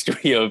has a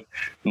history of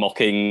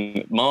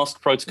mocking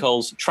mask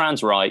protocols,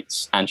 trans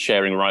rights, and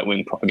sharing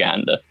right-wing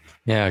propaganda.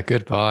 Yeah,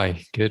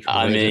 goodbye. Good.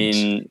 Are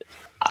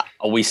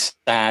we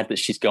sad that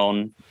she's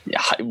gone?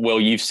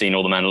 Well, you've seen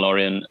all the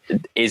Mandalorian.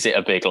 Is it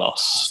a big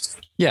loss?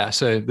 Yeah,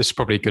 so this is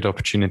probably a good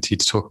opportunity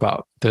to talk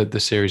about the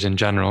series in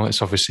general.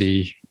 It's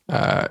obviously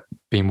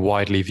been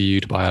widely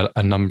viewed by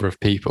a number of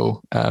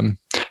people.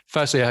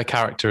 Firstly, her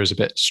character is a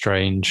bit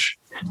strange.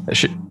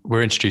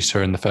 We're introduced to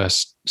her in the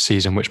first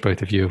season, which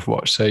both of you have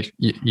watched. So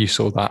you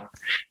saw that.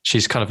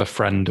 She's kind of a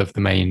friend of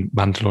the main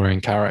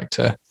Mandalorian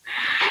character.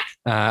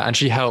 And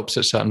she helps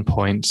at certain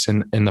points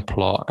in the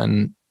plot,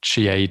 and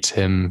she aids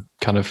him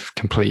kind of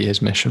complete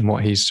his mission,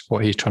 what he's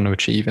trying to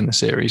achieve in the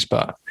series.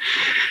 But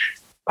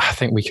I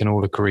think we can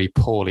all agree,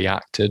 poorly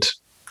acted.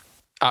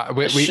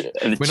 We're not she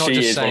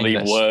just is saying one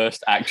of the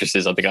worst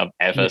actresses I think I've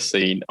ever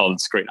seen on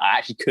screen. I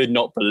actually could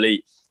not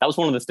believe that was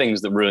one of the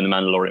things that ruined The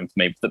Mandalorian for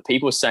me. That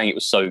people were saying it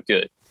was so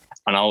good,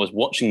 and I was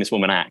watching this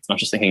woman act, and I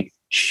was just thinking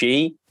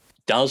she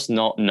does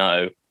not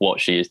know what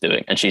she is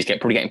doing, and she's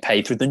probably getting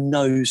paid through the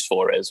nose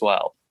for it as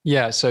well.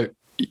 Yeah. So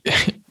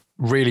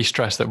really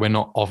stress that we're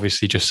not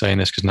obviously just saying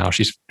this because now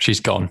she's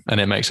gone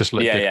and it makes us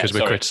look good because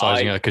we're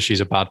criticizing her because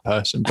she's a bad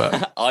person.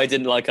 But I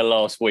didn't like her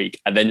last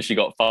week, and then she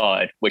got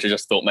fired, which I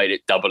just thought made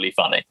it doubly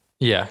funny.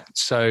 Yeah.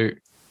 So,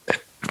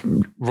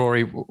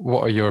 Rory,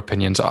 what are your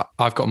opinions?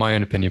 I've got my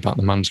own opinion about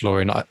The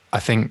Mandalorian. I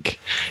think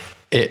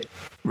it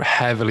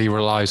heavily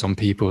relies on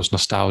people's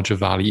nostalgia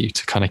value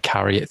to kind of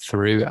carry it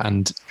through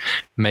and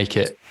make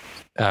it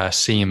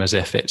seem as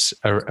if it's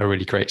a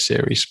really great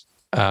series.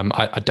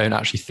 I don't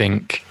actually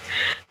think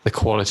the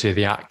quality of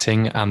the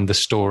acting and the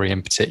story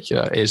in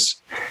particular is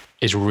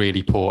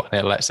really poor, and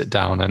it lets it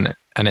down,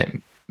 and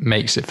it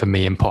makes it for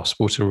me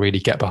impossible to really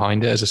get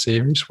behind it as a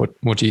series.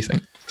 What do you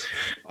think?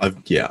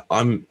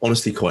 I'm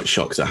honestly quite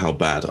shocked at how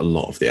bad a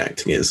lot of the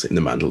acting is in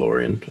The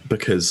Mandalorian,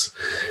 because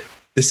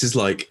this is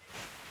like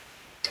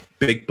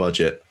big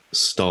budget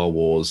Star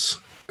Wars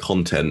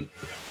content,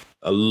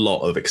 a lot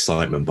of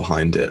excitement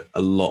behind it,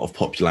 a lot of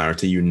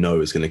popularity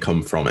is going to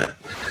come from it.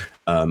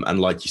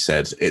 And like you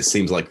said, it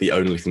seems like the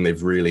only thing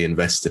they've really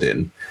invested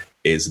in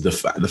is the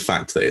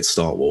fact that it's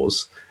Star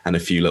Wars and a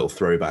few little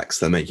throwbacks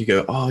that make you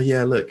go, oh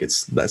yeah, look,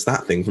 that's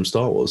that thing from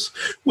Star Wars,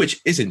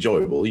 which is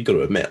enjoyable. You got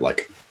to admit,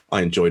 like,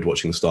 I enjoyed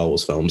watching the Star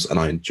Wars films and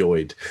I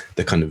enjoyed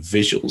the kind of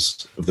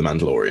visuals of The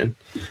Mandalorian.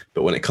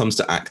 But when it comes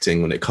to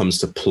acting, when it comes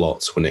to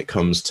plot, when it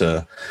comes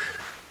to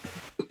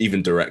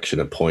even direction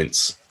at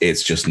points,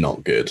 it's just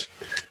not good.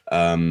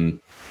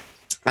 And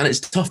it's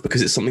tough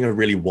because it's something I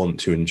really want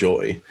to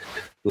enjoy.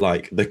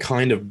 Like, the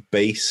kind of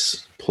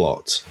base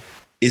plot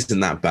isn't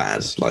that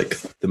bad.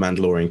 Like, the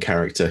Mandalorian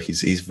character,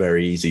 he's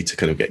very easy to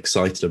kind of get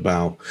excited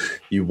about.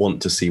 You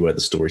want to see where the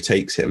story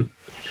takes him.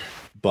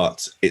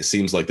 But it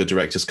seems like the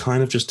director's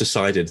kind of just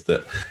decided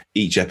that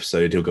each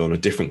episode he'll go on a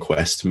different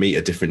quest, meet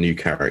a different new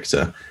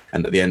character,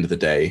 and at the end of the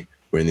day,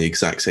 we're in the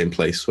exact same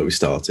place where we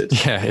started.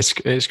 Yeah,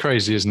 it's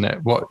crazy, isn't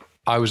it? What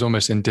I was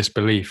almost in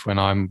disbelief when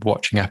I'm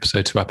watching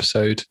episode to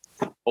episode.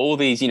 All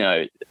these,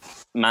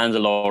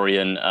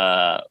 Mandalorian,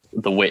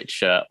 The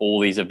Witcher, all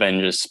these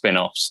Avengers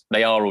spin-offs,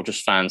 they are all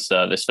just fan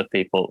service for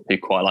people who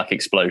quite like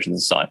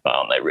explosions and sci-fi,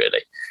 aren't they,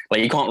 really?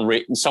 Like, you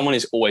can't someone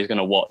is always going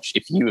to watch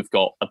if you have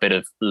got a bit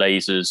of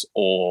lasers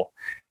or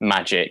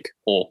magic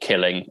or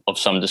killing of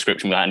some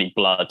description without any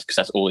blood, because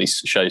that's all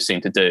these shows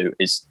seem to do,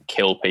 is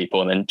kill people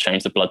and then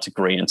change the blood to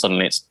green, and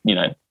suddenly it's,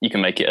 you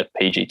can make it a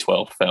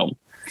PG-12 film.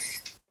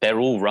 They're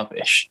all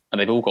rubbish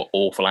and they've all got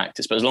awful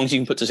actors. But as long as you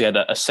can put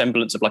together a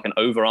semblance of like an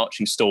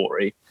overarching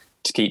story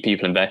to keep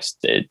people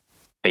invested,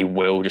 they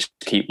will just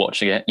keep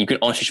watching it. You can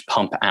honestly just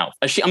pump it out.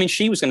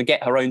 She was going to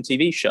get her own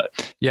TV show.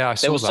 Yeah, I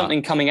saw there was that.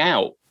 Something coming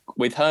out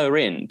with her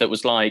in that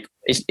was like,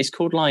 it's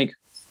called like,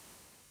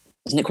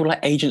 isn't it called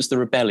like Agents of the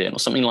Rebellion or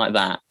something like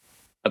that?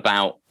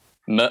 About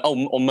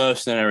or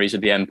Mercenaries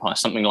of the Empire,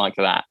 something like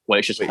that, where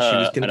it's just her. She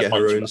was going to get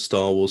her own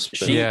Star Wars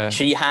spin.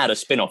 She had a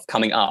spin-off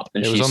coming up,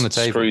 and she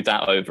screwed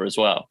that over as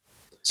well.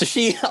 So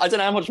I don't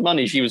know how much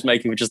money she was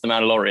making with just The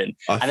Mandalorian,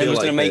 and then was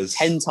going to make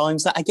 10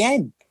 times that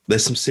again.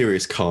 There's some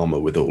serious karma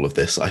with all of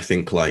this. I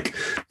think, like,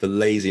 the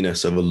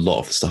laziness of a lot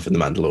of the stuff in The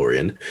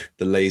Mandalorian,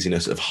 the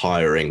laziness of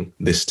hiring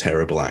this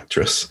terrible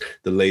actress,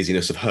 the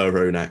laziness of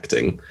her own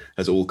acting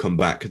has all come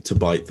back to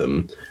bite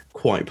them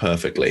quite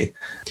perfectly.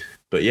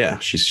 But yeah,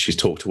 she's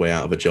talked her way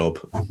out of a job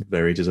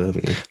very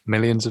deservingly.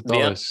 Millions of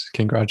dollars. Yeah.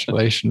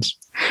 Congratulations.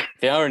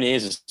 The irony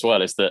is, as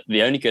well, is that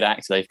the only good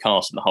actor they've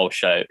cast in the whole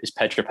show is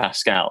Pedro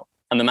Pascal.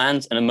 And the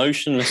man's an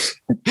emotionless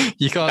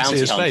you can't see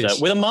his face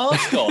with a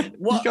mask on.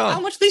 What? How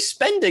much are they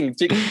spending?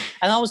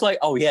 And I was like,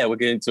 oh yeah, we're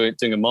going to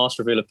doing a mask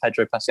reveal of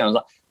Pedro Pascal. I was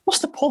like,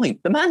 what's the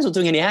point? The man's not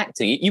doing any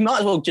acting. You might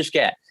as well just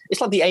it's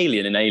like the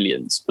alien in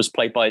Aliens was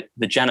played by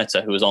the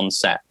janitor who was on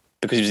set,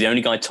 because he was the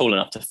only guy tall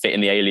enough to fit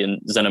in the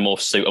alien xenomorph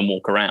suit and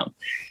walk around.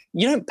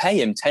 You don't pay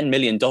him $10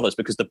 million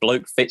because the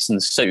bloke fits in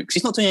the suit, because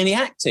he's not doing any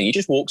acting. He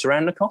just walks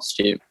around in a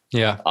costume.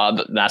 Yeah.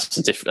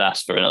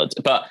 That's for another.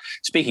 But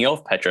speaking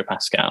of Pedro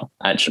Pascal,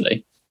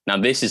 actually, now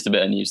this is the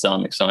bit of news that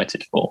I'm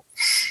excited for.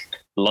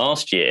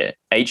 Last year,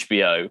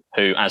 HBO,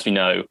 who, as we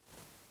know,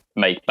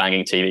 make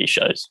banging TV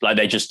shows, like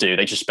they just do,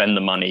 they just spend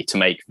the money to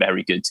make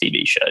very good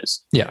TV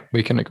shows. Yeah,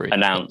 we can agree.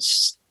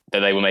 Announced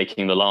that they were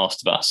making The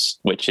Last of Us,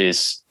 which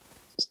is,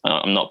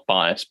 I'm not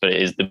biased, but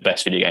it is the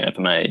best video game ever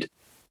made.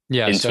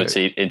 Yeah, into a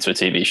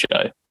TV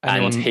show,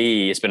 and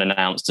he has been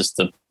announced as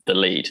the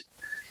lead.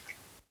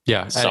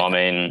 Yeah, so I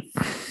mean,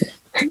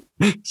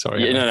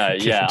 sorry, yeah.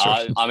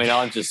 I mean,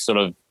 I'm just sort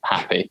of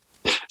happy.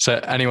 So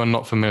anyone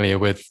not familiar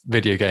with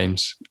video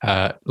games,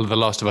 The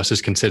Last of Us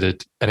is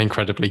considered an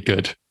incredibly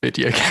good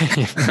video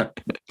game.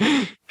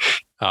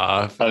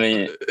 I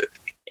mean,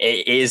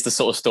 it is the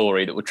sort of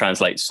story that would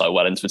translate so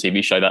well into a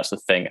TV show. That's the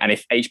thing. And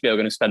if HBO are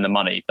going to spend the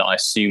money that I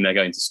assume they're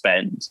going to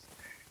spend,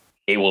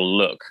 it will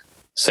look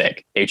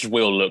sick. It just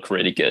will look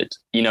really good.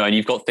 And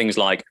you've got things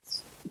like,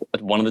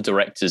 one of the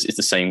directors is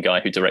the same guy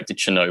who directed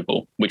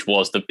Chernobyl, which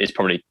is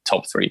probably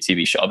top 3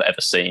 TV show I've ever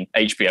seen.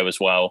 HBO as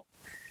well.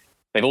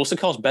 They've also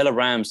cast Bella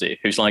Ramsey,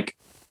 who's like,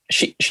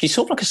 she's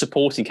sort of like a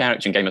supporting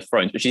character in Game of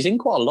Thrones, but she's in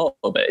quite a lot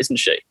of it, isn't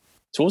she?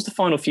 Towards the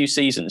final few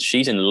seasons,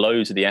 she's in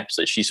loads of the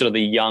episodes. She's sort of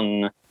the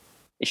young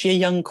is she a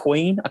young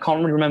queen? I can't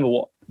really remember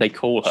what they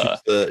call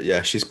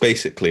her. She's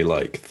basically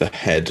like the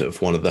head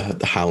of one of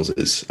the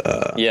houses.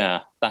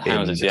 The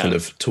houses, kind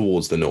of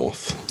towards the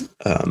north.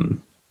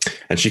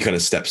 And she kind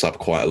of steps up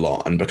quite a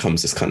lot and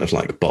becomes this kind of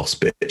like boss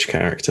bitch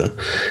character.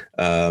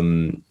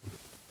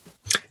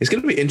 It's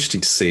going to be interesting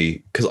to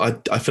see, because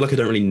I feel like I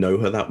don't really know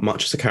her that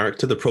much as a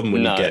character. The problem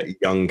when you get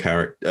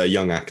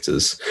young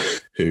actors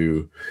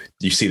who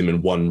you see them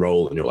in one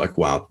role and you're like,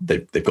 wow,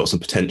 they've got some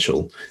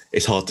potential.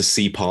 It's hard to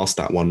see past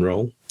that one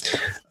role.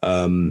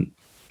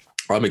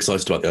 I'm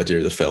excited about the idea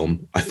of the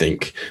film. I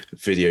think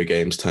video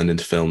games turned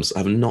into films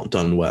have not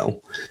done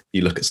well.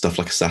 You look at stuff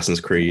like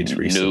Assassin's Creed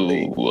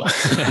recently. No.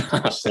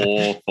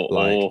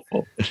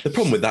 Awful. The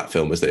problem with that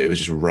film was that it was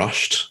just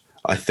rushed.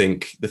 I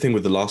think the thing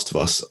with The Last of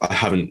Us, I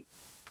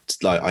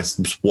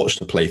watched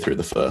the playthrough of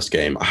the first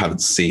game. I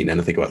haven't seen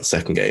anything about the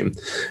second game,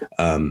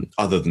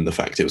 other than the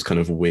fact it was kind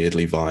of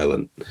weirdly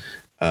violent.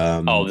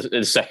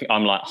 The second,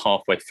 I'm like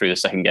halfway through the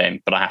second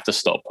game, but I have to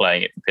stop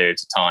playing it for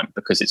periods of time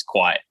because it's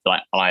quite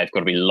like I've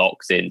got to be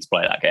locked in to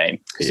play that game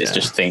because it's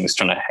just things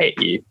trying to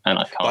hit you, and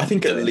I can't. But I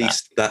think at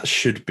least that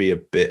should be a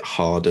bit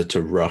harder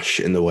to rush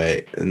in the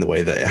way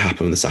that it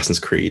happened with Assassin's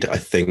Creed. I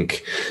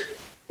think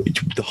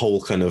the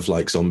whole kind of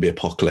like zombie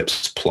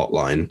apocalypse plot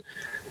line,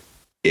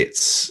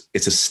 it's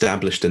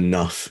established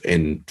enough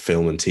in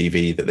film and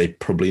TV that they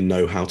probably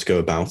know how to go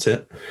about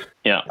it.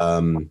 Yeah.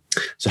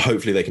 So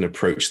hopefully they can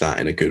approach that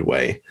in a good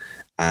way.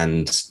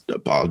 And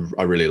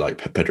I really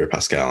like Pedro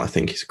Pascal. I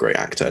think he's a great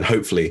actor, and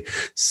hopefully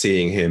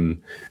seeing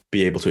him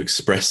be able to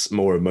express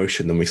more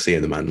emotion than we see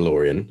in The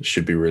Mandalorian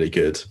should be really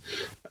good.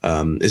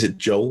 Is it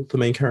Joel, the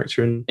main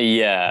character?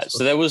 Yeah.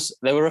 So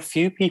there were a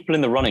few people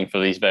in the running for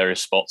these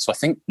various spots. So I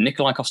think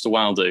Nikolai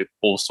Coster-Waldau,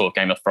 also of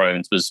Game of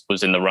Thrones,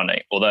 was in the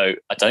running. Although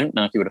I don't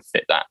know if he would have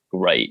fit that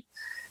great.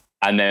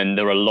 And then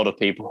there were a lot of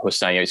people who were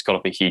saying it's got to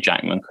be Hugh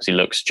Jackman because he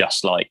looks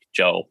just like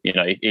Joel. You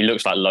know, he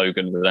looks like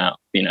Logan without,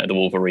 you know, the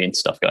Wolverine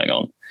stuff going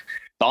on.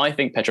 But I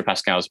think Pedro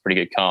Pascal is a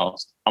pretty good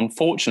cast.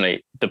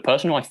 Unfortunately, the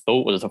person who I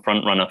thought was the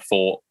front runner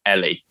for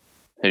Ellie,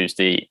 who's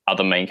the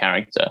other main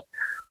character,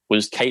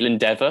 was Caitlin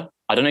Dever.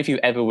 I don't know if you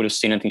ever would have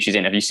seen anything she's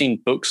in. Have you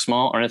seen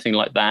Booksmart or anything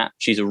like that?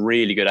 She's a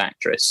really good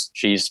actress.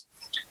 She's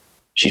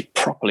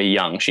properly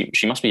young.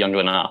 She must be younger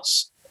than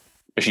us.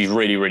 But she's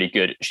really, really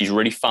good. She's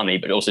really funny,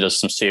 but also does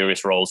some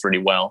serious roles really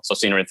well. So I've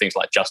seen her in things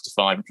like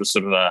Justified, which was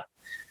sort of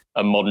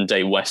a modern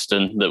day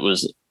Western that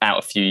was out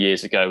a few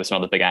years ago with some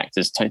other big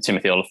actors,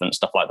 Timothy Olyphant,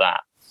 stuff like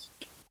that.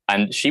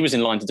 And she was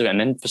in line to do it. And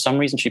then for some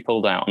reason she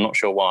pulled out. I'm not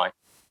sure why.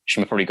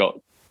 She probably got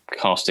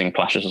casting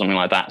clashes or something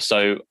like that.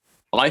 So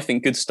I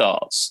think good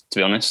starts, to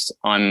be honest.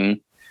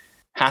 I'm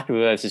happy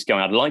with where this is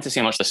going. I'd like to see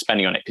how much they're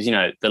spending on it because, you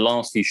know, the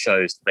last few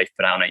shows that they've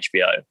put out on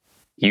HBO,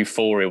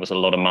 Euphoria was a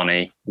lot of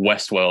money.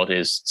 Westworld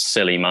is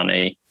silly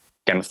money.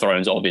 Game of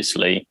Thrones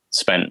obviously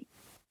spent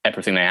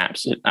everything they had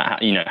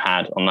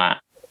on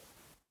that.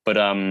 But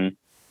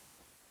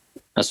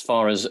as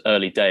far as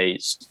early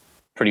days,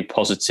 pretty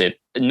positive.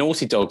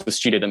 Naughty Dog, the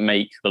studio that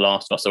make The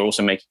Last of Us, are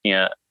also making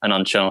an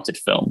Uncharted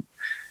film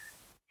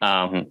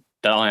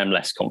that I am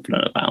less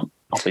confident about.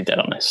 I'll be dead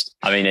honest.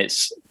 I mean,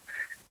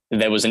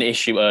 there was an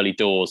issue early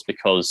doors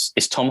because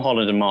it's Tom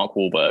Holland and Mark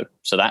Wahlberg.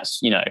 So that's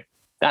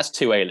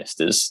two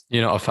A-listers.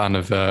 You're not a fan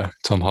of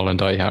Tom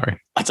Holland, are you,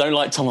 Harry? I don't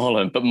like Tom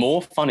Holland, but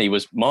more funny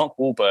was Mark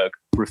Wahlberg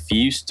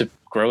refused to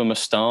grow a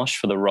moustache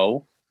for the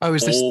role. Oh,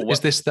 is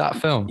this that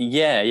film?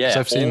 Yeah.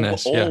 I've seen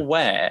this. Or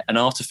wear an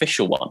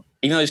artificial one,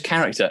 even though his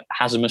character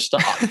has a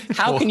moustache.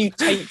 How can you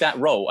take that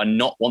role and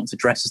not want to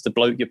dress as the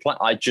bloke you're playing?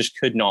 I just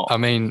could not. I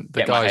mean,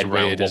 the guy's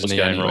weird, isn't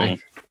he? Anyway.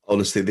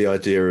 Honestly, the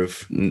idea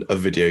of a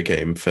video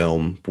game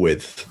film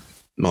with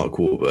Mark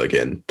Wahlberg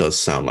in does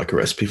sound like a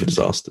recipe for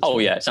disaster. Oh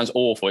yeah, it sounds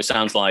awful. It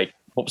sounds like,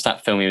 what was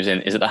that film he was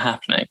in? Is it The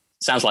Happening? It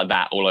sounds like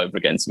that all over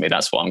again to me.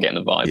 That's what I'm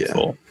getting the vibe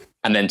for.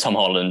 And then Tom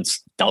Holland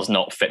does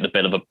not fit the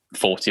bill of a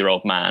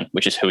 40-year-old man,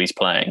 which is who he's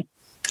playing.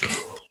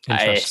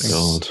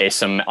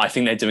 Interesting. I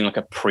think they're doing like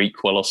a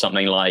prequel or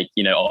something like,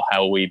 you know,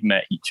 how we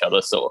met each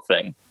other sort of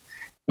thing,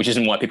 which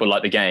isn't why people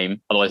like the game.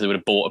 Otherwise they would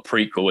have bought a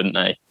prequel, wouldn't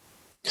they?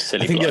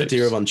 Silly I think blokes. the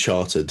idea of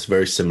Uncharted is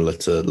very similar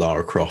to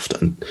Lara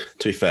Croft. And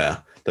to be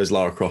fair, those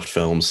Lara Croft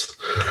films,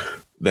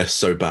 they're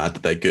so bad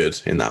that they're good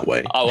in that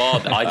way.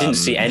 Oh, I didn't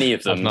see any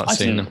of them. I've not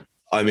seen them.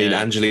 I mean,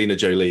 Angelina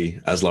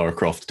Jolie as Lara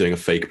Croft doing a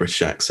fake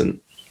British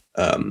accent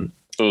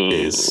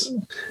is...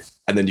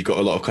 And then you've got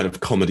a lot of kind of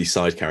comedy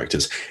side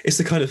characters. It's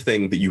the kind of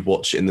thing that you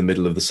watch in the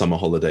middle of the summer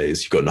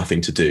holidays. You've got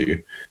nothing to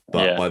do.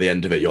 But by the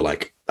end of it, you're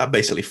like, that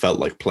basically felt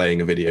like playing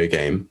a video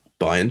game.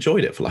 But I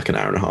enjoyed it for like an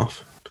hour and a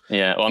half.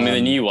 Yeah, well, I mean,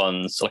 the new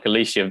ones, like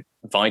Alicia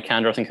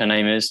Vikander, I think her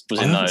name is,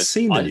 was in those. I haven't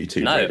seen the new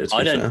Tomb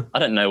Raider, I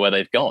don't know where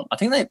they've gone. I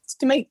think they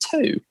make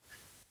two.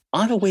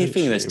 I have a weird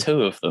feeling there's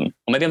two of them.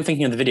 Or maybe I'm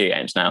thinking of the video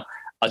games now.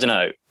 I don't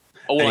know.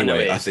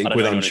 I think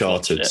with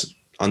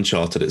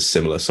Uncharted is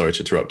similar. Sorry to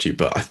interrupt you,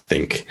 but I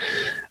think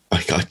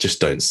I just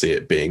don't see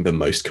it being the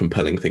most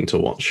compelling thing to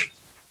watch.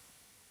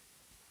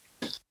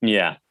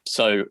 Yeah.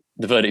 So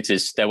the verdict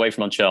is stay away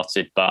from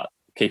Uncharted, but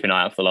keep an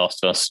eye out for The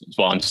Last of Us, is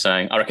what I'm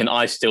saying. I reckon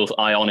I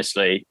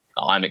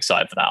I'm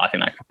excited for that. I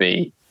think that could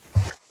be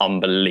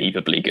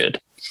unbelievably good.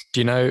 Do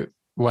you know,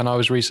 when I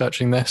was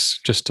researching this,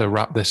 just to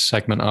wrap this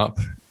segment up,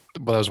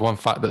 well, there was one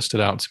fact that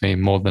stood out to me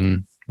more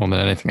than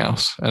anything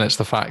else. And it's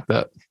the fact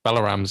that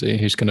Bella Ramsey,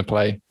 who's going to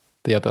play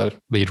the other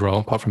lead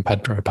role, apart from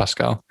Pedro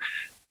Pascal,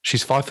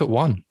 she's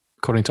 5'1",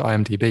 according to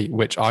IMDb,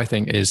 which I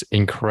think is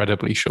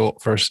incredibly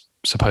short for a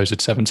supposed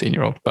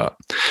 17-year-old. But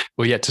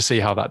we're yet to see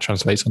how that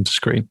translates onto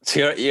screen.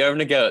 So you're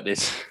having a go at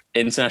this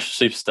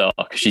international superstar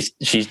because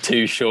she's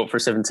too short for a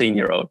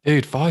 17-year-old.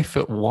 Dude,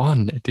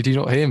 5'1". Did you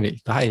not hear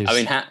me? That is. I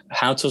mean,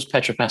 how tall's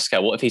Pedro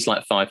Pascal? What if he's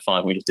like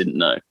 5'5"? We just didn't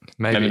know.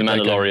 Maybe the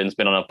Mandalorian's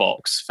been on a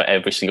box for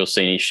every single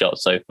scene he's shot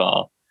so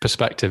far.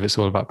 Perspective. It's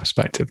all about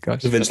perspective,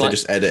 guys. Vince, they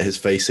just edit his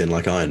face in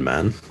like Iron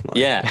Man. Like,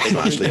 yeah, it's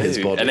not actually his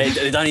body. And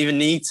they don't even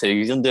need to.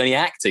 He doesn't do any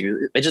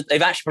acting.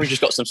 They've actually probably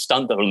just got some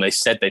stunt double, and they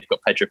said they've got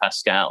Pedro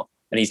Pascal,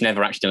 and he's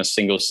never actually done a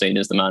single scene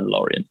as the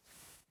Mandalorian.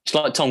 It's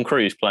like Tom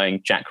Cruise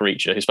playing Jack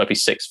Reacher, who's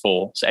supposed to be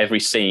 6'4". So every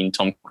scene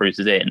Tom Cruise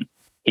is in,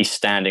 he's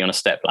standing on a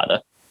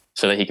stepladder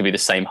so that he can be the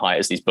same height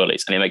as these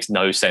bullies. And it makes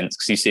no sense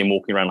because you see him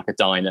walking around like a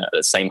diner at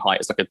the same height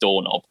as like a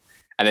doorknob.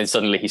 And then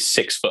suddenly he's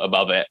 6 foot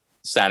above it,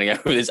 standing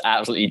over with this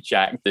absolutely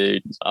jacked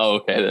dude. Oh,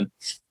 okay then.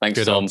 Thanks,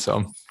 Good Tom. old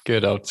Tom.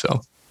 Good old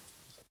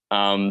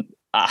Tom.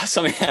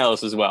 Something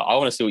else as well. I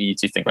want to see what you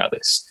two think about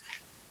this.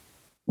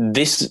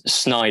 This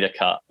Snyder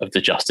cut of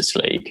the Justice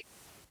League,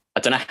 I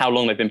don't know how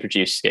long they've been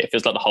producing it. It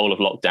feels like the whole of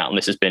lockdown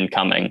this has been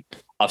coming.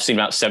 I've seen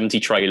about 70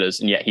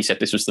 trailers, and yet he said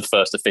this was the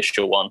first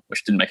official one,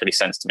 which didn't make any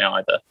sense to me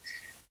either.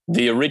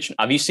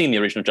 Have you seen the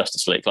original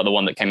Justice League, like the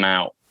one that came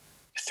out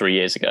 3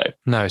 years ago?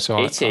 No, so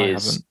I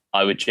haven't.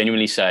 I would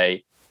genuinely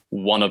say,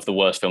 one of the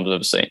worst films I've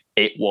ever seen.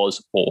 It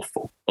was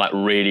awful, like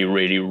really,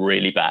 really,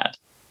 really bad.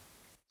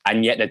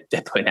 And yet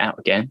they're putting it out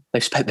again.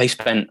 They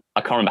spent, I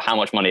can't remember how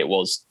much money it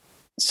was,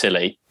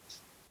 silly,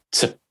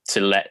 to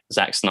let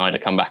Zack Snyder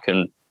come back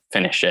and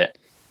finish it.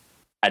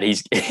 And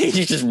he's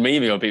just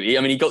memeing on people.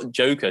 I mean, he got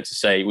Joker to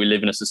say we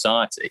live in a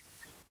society.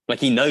 Like,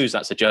 he knows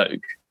that's a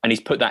joke, and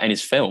he's put that in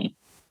his film.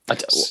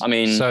 I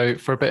mean, so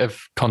for a bit of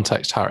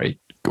context, Harry,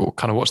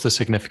 kind of what's the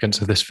significance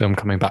of this film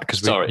coming back?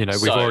 Because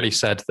we've already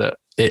said that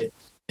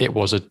it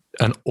was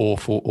an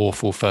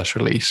awful first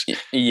release.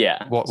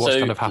 Yeah. What's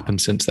kind of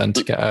happened since then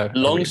to get a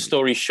long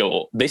story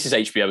short? This is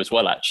HBO as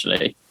well,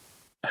 actually,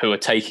 who are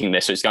taking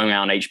this. So it's going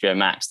out on HBO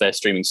Max, their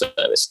streaming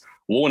service.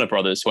 Warner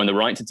Brothers, who own the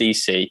right to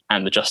DC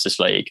and the Justice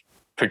League,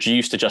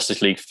 produced a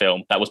Justice League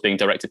film that was being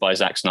directed by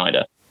Zack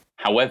Snyder.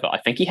 However, I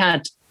think he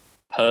had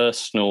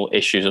personal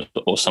issues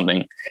or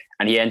something,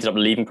 and he ended up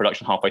leaving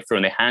production halfway through,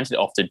 and they handed it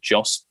off to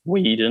Joss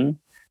Whedon,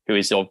 who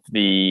is of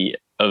the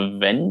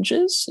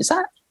Avengers. Is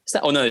that?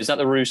 Oh no, is that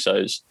the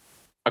Russos?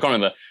 I can't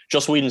remember.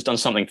 Joss Whedon's done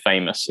something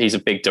famous. He's a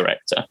big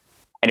director.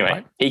 Anyway,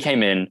 right. He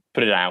came in,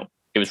 put it out.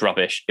 It was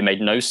rubbish. It made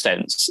no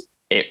sense.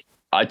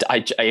 I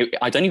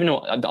don't even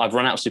know. I've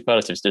run out of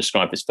superlatives to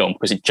describe this film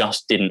because it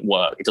just didn't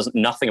work.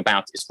 Nothing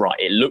about it is right.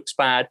 It looks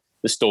bad.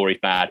 The story's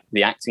bad.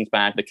 The acting's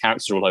bad. The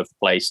characters are all over the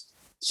place.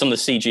 Some of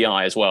the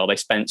CGI as well. They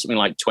spent something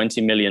like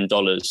 $20 million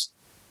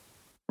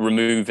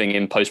removing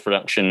in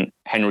post-production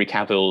Henry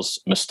Cavill's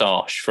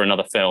moustache for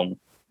another film.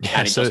 Yeah,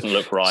 and it doesn't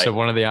look right. So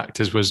one of the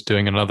actors was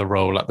doing another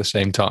role at the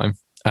same time,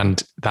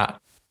 and that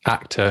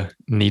actor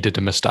needed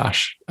a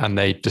moustache, and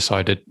they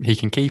decided he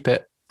can keep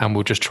it and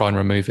we'll just try and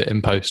remove it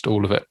in post,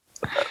 all of it.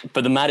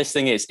 But the maddest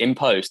thing is, in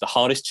post, the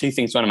hardest two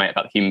things to animate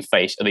about the human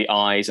face are the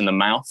eyes and the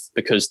mouth,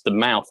 because the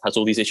mouth has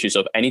all these issues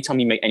of anytime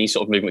you make any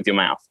sort of movement with your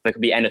mouth, there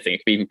could be anything, it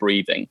could be even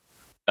breathing.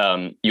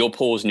 Your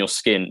pores and your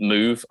skin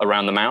move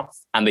around the mouth,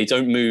 and they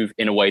don't move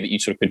in a way that you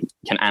sort of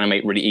can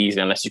animate really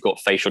easily unless you've got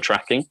facial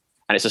tracking.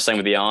 And it's the same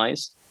with the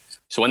eyes.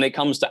 So when it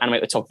comes to animate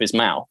the top of his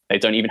mouth, they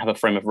don't even have a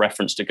frame of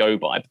reference to go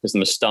by because the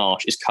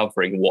moustache is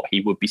covering what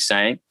he would be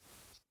saying.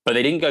 But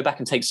they didn't go back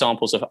and take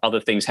samples of other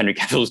things Henry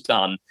Cavill's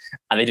done,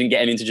 and they didn't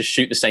get him in to just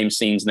shoot the same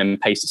scenes and then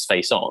paste his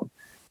face on.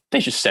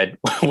 They just said,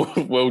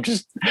 we'll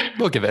give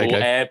it a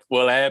go.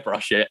 We'll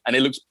airbrush it, and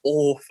it looks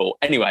awful.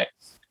 Anyway,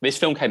 this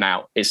film came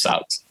out. It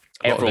sucked.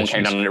 Everyone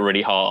came down on it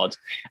really hard.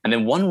 And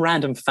then one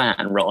random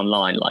fan wrote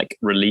online, like,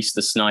 release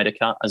the Snyder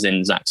cut, as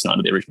in Zack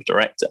Snyder, the original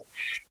director.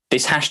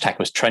 This hashtag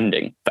was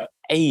trending for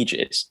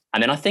ages.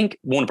 And then I think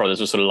Warner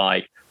Brothers was sort of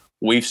like,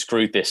 we've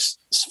screwed this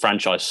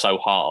franchise so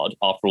hard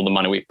after all the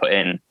money we've put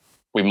in,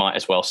 we might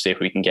as well see if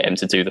we can get him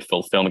to do the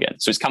full film again.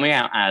 So it's coming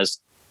out as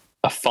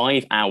a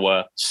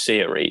 5-hour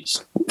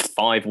series,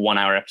 5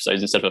 one-hour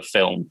episodes instead of a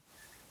film.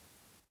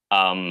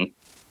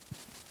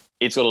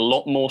 It's got a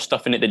lot more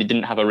stuff in it that it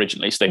didn't have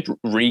originally. So they've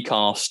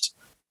recast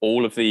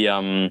all of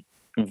the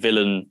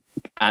villain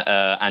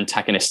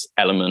antagonist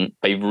element.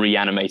 They've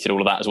reanimated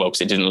all of that as well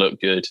because it didn't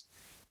look good.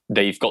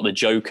 They've got the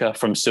Joker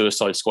from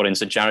Suicide Squad in.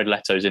 So Jared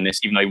Leto's in this,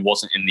 even though he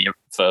wasn't in the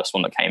first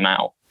one that came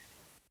out.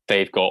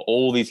 They've got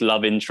all these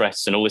love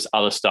interests and all this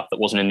other stuff that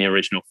wasn't in the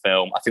original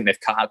film. I think they've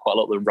cut out quite a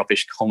lot of the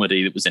rubbish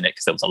comedy that was in it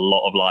because there was a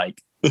lot of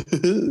like,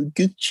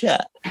 good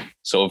chat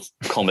sort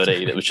of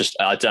comedy that was just,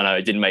 I don't know,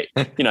 it didn't make,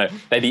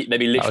 they'd be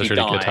literally really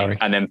dying good,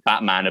 and then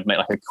Batman would make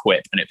like a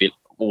quip and it'd be,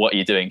 what are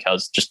you doing,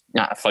 cuz? Just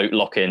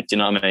lock in. Do you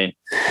know what I mean?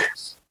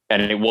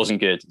 and it wasn't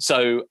good.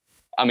 So,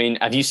 I mean,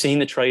 have you seen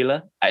the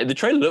trailer? The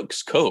trailer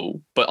looks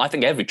cool, but I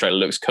think every trailer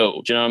looks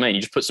cool. Do you know what I mean?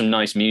 You just put some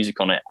nice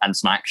music on it and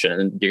some action,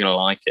 and you're gonna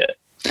like it.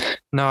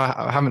 No,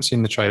 I haven't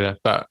seen the trailer,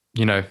 but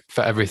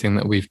for everything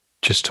that we've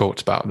just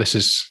talked about, this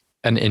is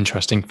an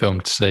interesting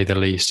film to say the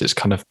least. It's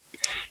kind of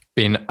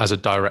been as a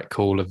direct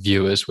call of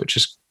viewers, which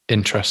is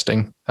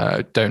interesting.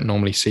 Don't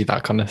normally see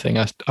that kind of thing,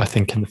 I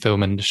think, in the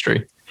film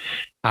industry.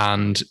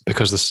 And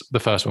because the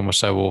first one was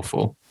so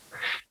awful,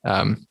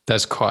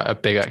 there's quite a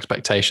big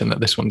expectation that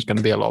this one's going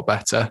to be a lot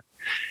better.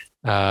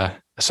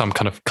 Some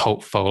kind of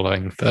cult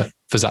following for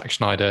Zack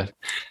Snyder.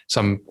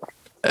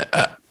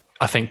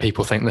 I think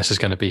people think this is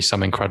going to be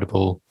some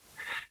incredible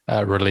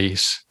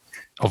release.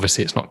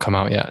 Obviously, it's not come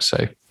out yet,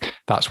 so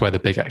that's where the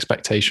big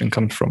expectation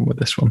comes from with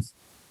this one.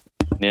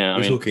 Yeah,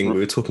 we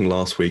were talking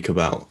last week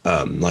about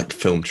like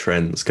film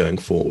trends going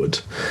forward,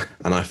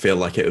 and I feel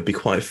like it would be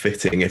quite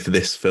fitting if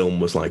this film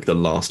was like the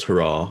last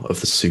hurrah of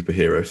the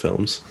superhero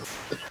films.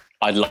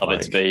 I'd love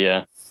it to be,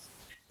 yeah.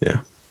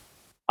 Yeah.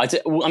 I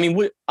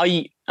mean, are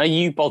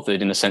you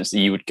bothered in the sense that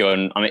you would go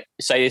and, I mean,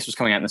 say this was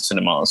coming out in the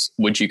cinemas,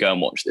 would you go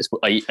and watch this?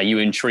 Are you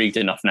intrigued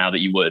enough now that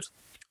you would?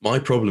 My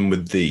problem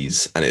with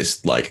these, and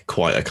it's like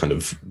quite a kind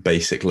of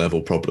basic level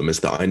problem,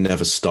 is that I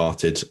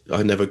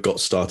never got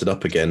started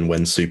up again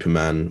when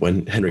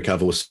Henry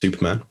Cavill was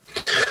Superman.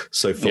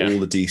 So for all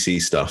the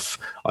DC stuff,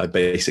 I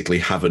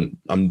basically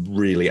I'm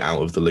really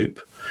out of the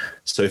loop.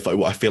 So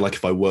I feel like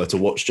if I were to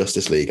watch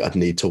Justice League, I'd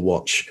need to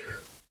watch,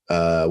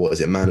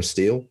 Man of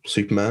Steel,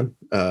 Superman?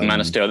 Man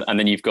of Steel, and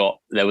then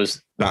there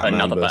was Batman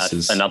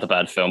another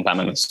bad film,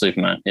 Batman vs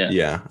Superman. Yeah.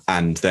 Yeah.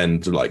 And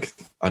then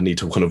I need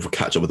to kind of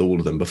catch up with all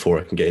of them before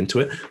I can get into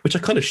it, which I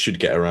kind of should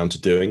get around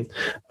to doing.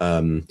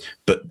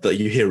 But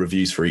you hear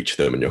reviews for each of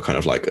them and you're kind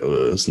of like,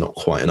 oh, it's not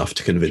quite enough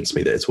to convince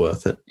me that it's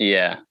worth it.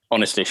 Yeah.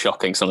 Honestly,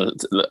 shocking.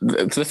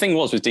 The thing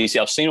was with DC,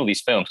 I've seen all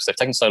these films because they've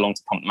taken so long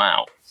to pump them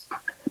out,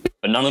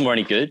 but none of them were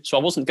any good. So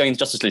I wasn't going to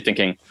Justice League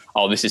thinking,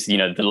 oh, this is, the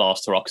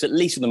last hurrah. Because at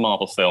least with the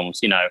Marvel films,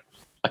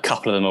 a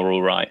couple of them are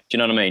all right. Do you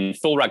know what I mean?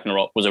 Thor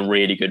Ragnarok was a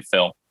really good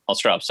film. I'll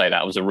straight up say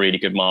that. It was a really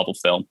good Marvel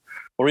film.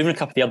 Or even a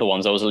couple of the other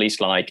ones, I was at least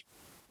like,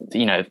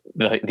 the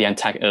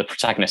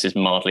protagonist is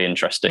mildly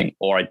interesting,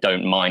 or I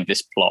don't mind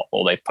this plot,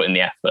 or they've put in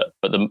the effort.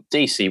 But the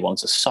DC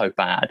ones are so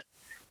bad.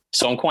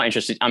 So I'm quite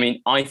interested. I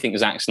mean, I think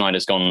Zack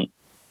Snyder's gone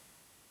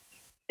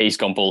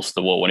balls to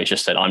the wall when he's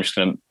just said, I'm just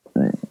going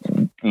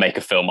to make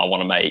a film I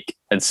want to make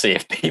and see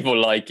if people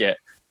like it.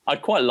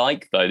 I'd quite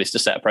like, though, this to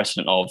set a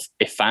precedent of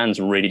if fans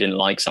really didn't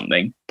like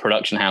something,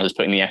 production houses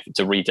putting the effort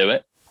to redo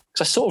it.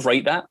 Because I sort of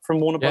rate that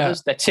from Warner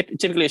Brothers. They're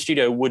typically a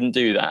studio wouldn't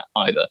do that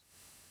either.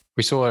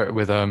 We saw it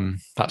with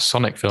that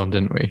Sonic film,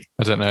 didn't we?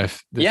 I don't know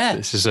if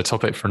this is a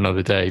topic for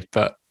another day,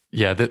 but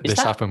yeah, this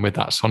happened with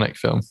that Sonic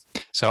film.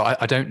 So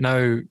I don't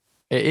know.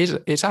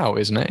 It's out,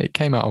 isn't it? It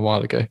came out a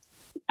while ago.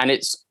 And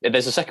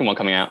there's a second one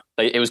coming out.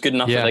 It was good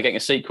enough that they're getting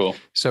a sequel.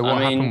 So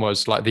what happened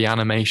was like the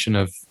animation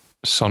of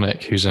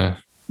Sonic, who's a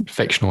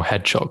fictional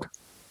hedgehog,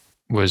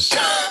 was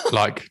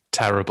like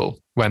terrible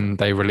when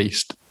they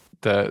released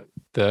the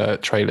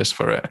trailers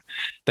for it.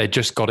 They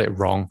just got it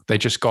wrong. They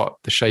just got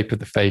the shape of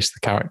the face, the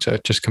character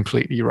just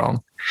completely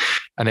wrong.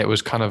 And it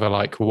was kind of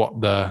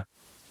what the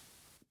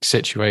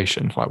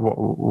situation, like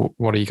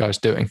what are you guys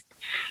doing?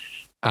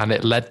 And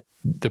it led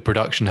the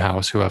production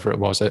house, whoever it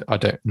was, I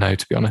don't know,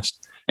 to be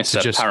honest. It's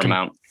just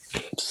Paramount.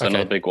 It's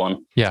another big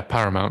one. Yeah,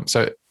 Paramount.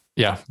 So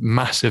yeah,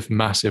 massive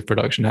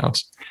production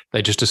house.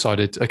 They just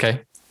decided,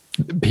 okay,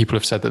 people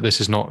have said that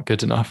this is not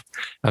good enough,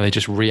 and they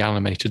just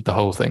reanimated the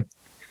whole thing.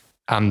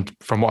 And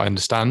from what I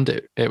understand,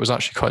 it was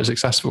actually quite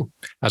successful,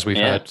 as we've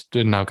heard.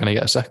 They're now going to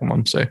get a second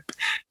one. So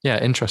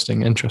yeah,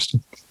 interesting.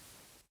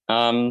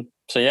 So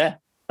yeah,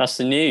 that's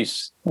the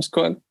news. That's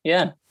quite,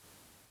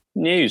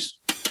 news.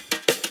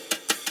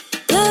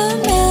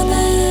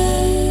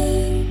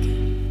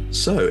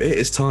 So it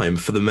is time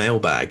for the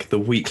mailbag, the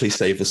weekly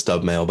Save the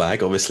Stub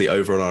mailbag. Obviously,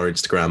 over on our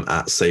Instagram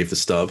at Save the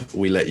Stub,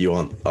 we let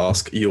you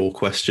ask your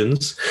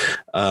questions.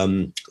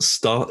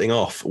 Starting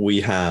off, we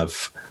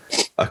have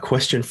a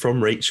question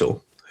from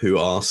Rachel, who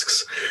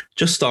asks,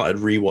 just started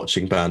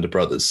rewatching Band of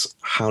Brothers.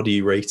 How do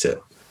you rate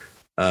it?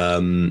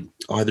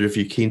 Either of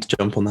you keen to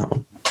jump on that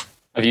one?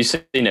 Have you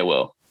seen it,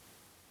 Will?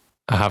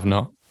 I have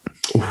not.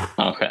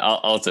 Okay,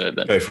 I'll do it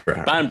then. Go for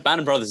it. Band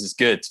of Brothers is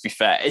good, to be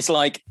fair. It's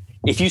like,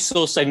 if you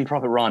saw Saving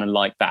Private Ryan and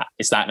like that,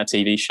 is that in a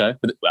TV show?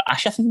 But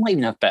actually, I think it might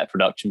even have better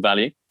production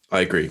value.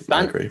 I agree.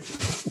 Band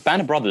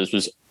of Brothers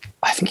was,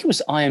 I think it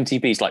was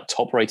IMDb's like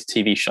top-rated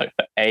TV show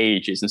for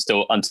ages, and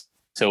still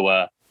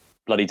until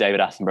bloody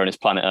David Attenborough and his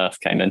Planet Earth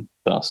came in,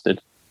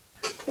 bastard.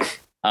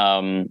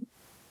 And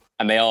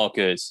they are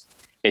good.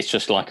 It's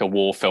just like a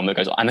war film that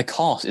goes on. And the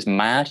cast is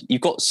mad.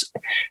 You've got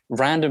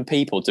random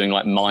people doing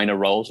like minor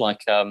roles, like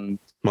David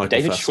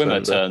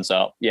Schwimmer turns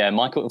up. Yeah,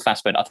 Michael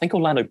Fassbender. I think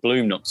Orlando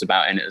Bloom knocks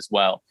about in it as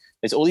well.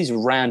 There's all these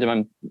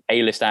random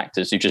A-list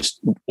actors who just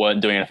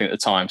weren't doing anything at the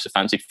time, so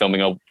fancy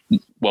filming a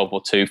World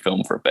War II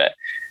film for a bit.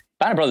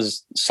 Band of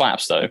Brothers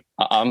slaps though.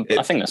 I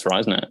think that's right,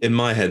 isn't it? In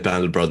my head,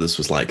 Band of Brothers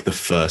was like the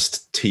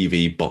first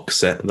TV box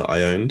set that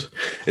I owned.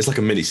 It's like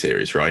a mini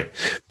series, right?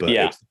 But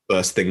Yeah. it's the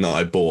first thing that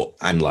I bought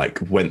and like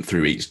went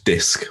through each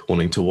disc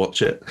wanting to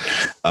watch it.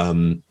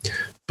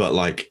 But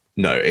like,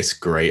 no, it's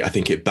great. I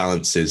think it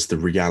balances the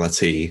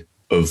reality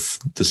of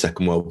the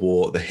Second World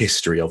War, the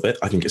history of it.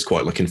 I think it's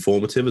quite like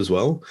informative as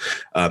well,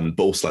 but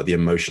also like the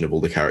emotion of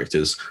all the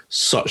characters.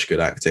 Such good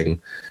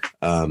acting,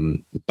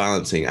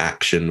 balancing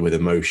action with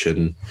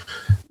emotion,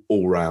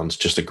 all round.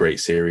 Just a great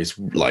series.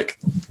 Like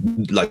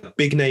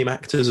big name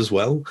actors as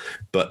well,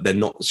 but they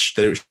don't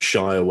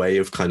shy away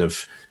of kind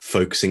of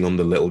focusing on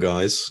the little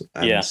guys.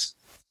 And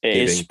it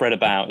is spread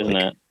about, isn't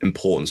it?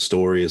 Important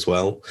story as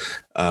well.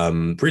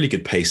 Really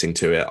good pacing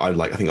to it. I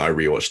think I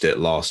rewatched it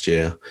last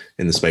year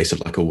in the space of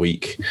like a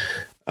week.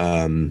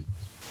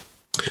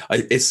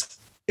 It's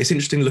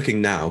interesting looking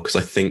now because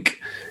I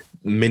think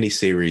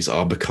miniseries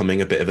are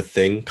becoming a bit of a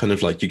thing. Kind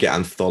of like you get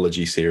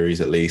anthology series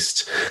at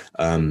least.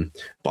 But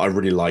I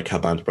really like how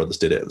Band of Brothers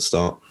did it at the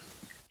start.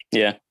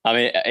 Yeah, I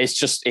mean, it's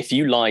just if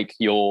you like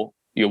your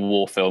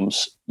war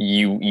films,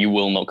 you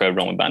will not go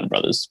wrong with Band of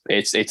Brothers.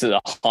 It's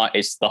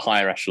the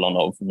higher echelon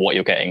of what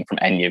you're getting from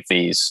any of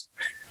these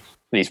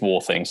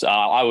war things.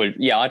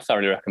 I'd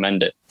thoroughly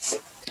recommend it.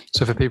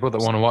 So for people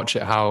that want to watch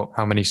it, how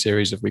many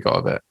series have we got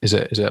of it? Is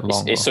it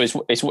long?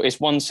 It's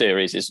one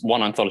series. It's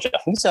one anthology. I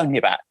think it's only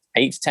about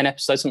 8 to 10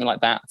 episodes, something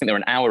like that. I think they're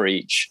an hour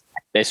each.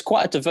 There's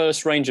quite a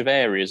diverse range of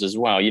areas as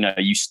well. You know,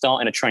 you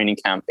start in a training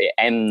camp. It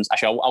ends.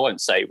 Actually, I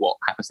won't say what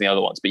happens in the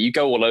other ones, but you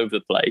go all over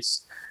the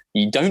place.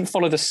 You don't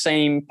follow the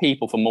same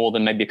people for more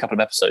than maybe a couple of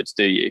episodes,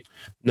 do you?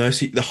 No,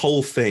 see, the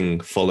whole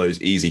thing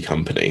follows Easy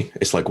Company.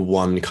 It's like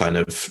one kind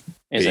of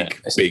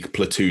big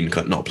platoon,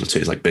 not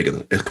platoon, it's like bigger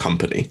than a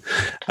company.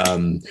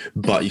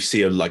 But you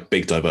see a like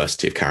big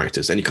diversity of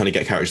characters, and you kind of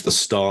get characters at the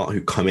start who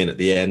come in at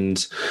the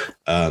end,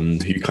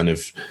 who kind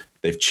of,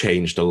 they've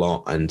changed a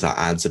lot, and that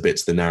adds a bit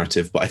to the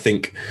narrative. But I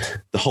think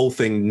the whole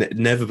thing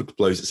never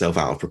blows itself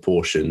out of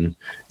proportion.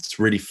 It's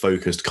really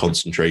focused,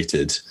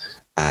 concentrated,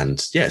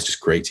 and yeah, it's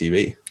just great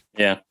TV.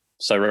 Yeah.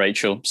 So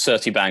Rachel,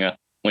 Certi banger.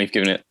 We've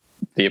given it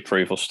the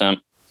approval stamp.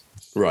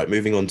 Right.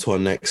 Moving on to our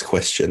next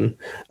question.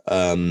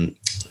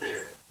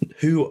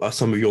 Who are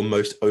some of your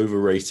most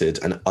overrated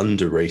and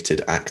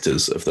underrated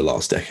actors of the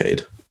last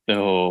decade?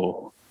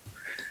 Oh,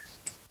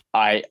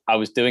 I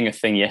was doing a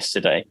thing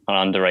yesterday on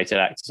underrated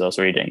actors I was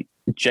reading.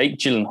 Jake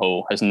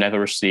Gyllenhaal has never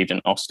received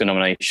an Oscar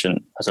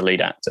nomination as a lead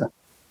actor.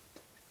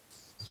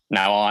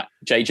 Now,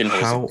 Jake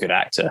Gyllenhaal is a good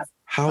actor.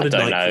 How did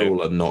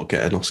Nightcrawler not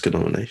get an Oscar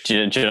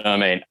nomination? Do you know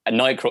what I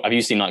mean? Have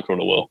you seen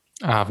Nightcrawler, Will?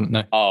 I haven't,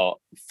 no. Oh,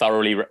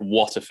 thoroughly.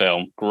 What a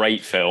film.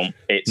 Great film.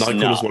 It's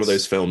Nightcrawler is one of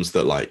those films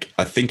that, like,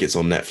 I think it's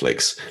on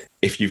Netflix.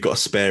 If you've got a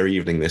spare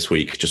evening this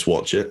week, just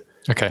watch it.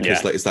 Okay. Yeah.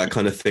 It's that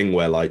kind of thing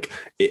where, like,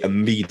 it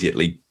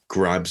immediately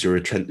grabs your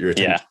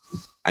attention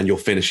and you'll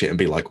finish it and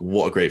be like,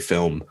 what a great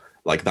film.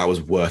 Like, that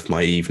was worth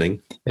my evening.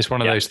 It's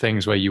one of those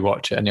things where you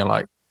watch it and you're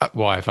like,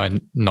 why have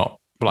I not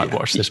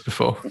watched this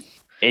before?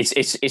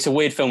 It's a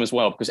weird film as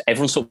well because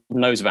everyone sort of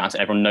knows about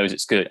it. Everyone knows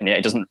it's good, and yet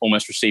it doesn't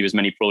almost receive as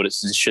many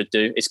plaudits as it should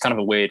do. It's kind of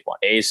a weird one.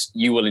 It is.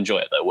 You will enjoy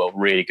it though. Well,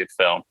 really good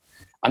film.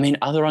 I mean,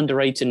 other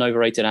underrated and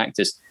overrated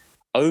actors.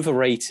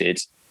 Overrated.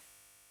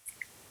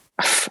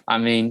 I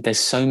mean, there's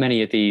so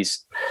many of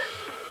these,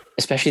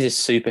 especially this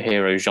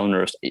superhero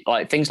genre.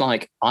 Like things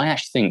like, I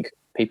actually think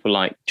people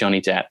like Johnny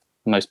Depp,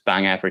 most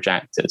bang average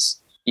actors.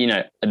 You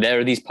know, there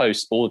are these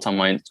posts all the time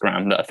on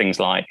Instagram that are things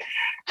like,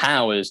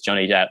 how has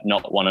Johnny Depp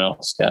not won an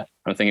Oscar?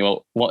 I'm thinking,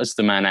 well, what has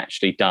the man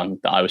actually done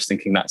that I was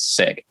thinking that's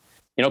sick?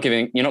 You're not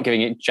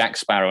giving it Jack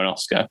Sparrow an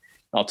Oscar.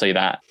 I'll tell you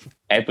that.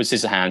 Edward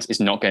Scissorhands is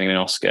not getting an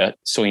Oscar.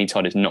 Sweeney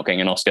Todd is not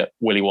getting an Oscar.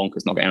 Willy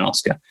Wonka's not getting an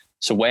Oscar.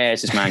 So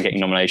where's this man getting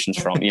nominations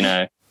from? You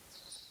know,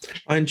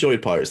 I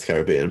enjoyed Pirates of the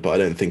Caribbean, but I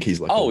don't think he's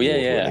like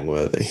award-winning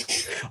worthy.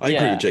 I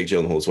agree with Jake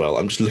Gyllenhaal as well.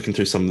 I'm just looking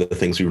through some of the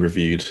things we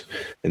reviewed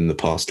in the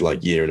past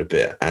like year and a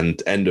bit,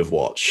 and End of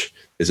Watch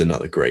is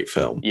another great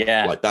film.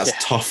 Yeah, like that's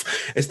tough.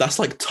 That's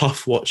like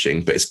tough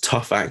watching, but it's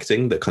tough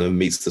acting that kind of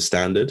meets the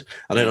standard.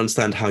 I don't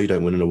understand how you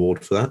don't win an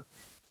award for that,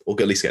 or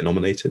at least get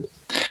nominated.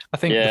 I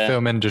think the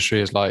film industry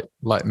is like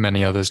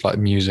many others, like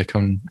music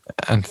and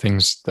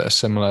things that are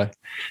similar.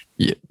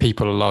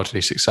 People are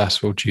largely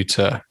successful due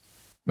to,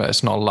 but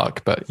it's not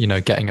luck, but you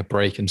know, getting a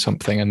break in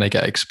something and they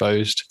get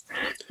exposed,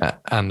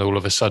 and all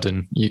of a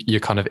sudden you're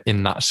kind of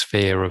in that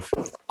sphere of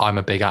I'm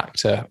a big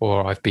actor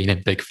or I've been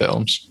in big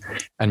films,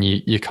 and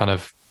you kind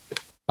of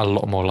a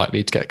lot more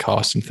likely to get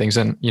cast and things.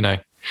 And you know,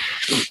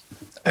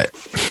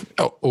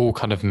 all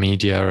kind of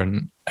media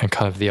and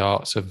kind of the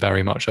arts are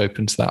very much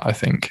open to that, I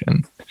think.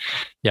 And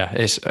yeah,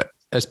 it's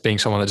as being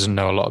someone that doesn't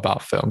know a lot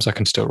about films, I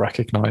can still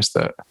recognize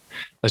that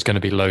there's going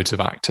to be loads of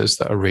actors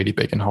that are really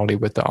big in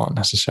Hollywood that aren't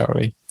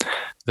necessarily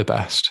the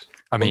best.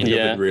 I mean, what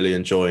I've been really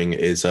enjoying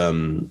is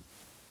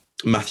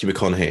Matthew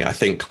McConaughey, I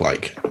think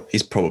like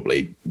he's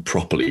probably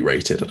properly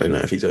rated. I don't know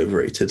if he's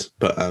overrated,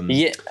 but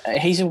yeah,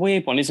 he's a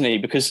weird one, isn't he?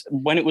 Because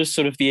when it was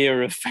sort of the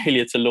era of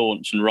failure to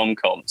launch and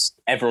rom-coms,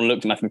 everyone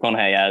looked at Matthew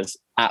McConaughey as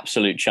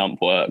absolute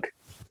chump work.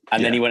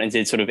 And then he went and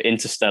did sort of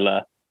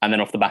Interstellar, and then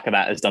off the back of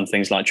that has done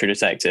things like True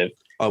Detective.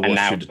 And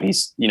now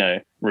he's,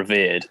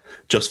 revered.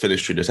 Just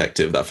finished True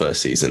Detective, that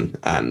first season,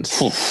 and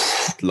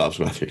loved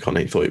Matthew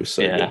McConaughey. Thought he was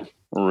so good.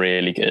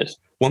 Really good.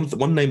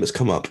 One name that's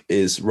come up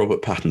is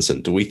Robert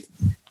Pattinson. Do we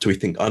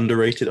think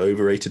underrated,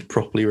 overrated,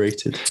 properly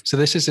rated? So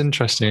this is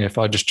interesting. If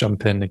I just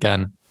jump in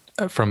again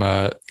from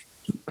a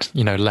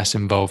less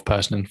involved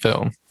person in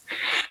film,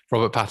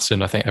 Robert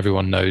Pattinson, I think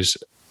everyone knows,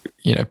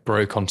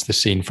 broke onto the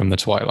scene from the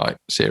Twilight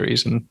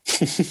series, and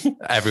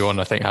everyone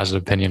I think has an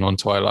opinion on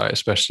Twilight,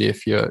 especially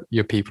if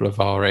you're people of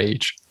our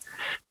age.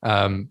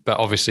 But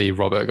obviously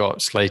Robert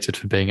got slated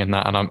for being in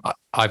that, and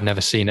I've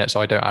never seen it,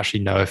 so I don't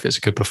actually know if it's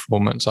a good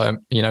performance.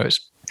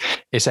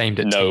 It's aimed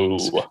at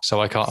teens, so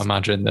I can't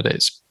imagine that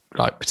it's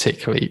like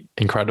particularly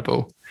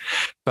incredible.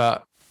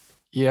 But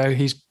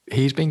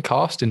he's been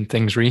cast in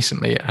things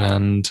recently,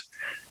 and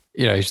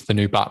he's the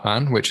new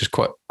Batman, which is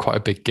quite a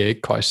big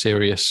gig, quite a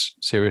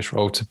serious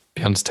role to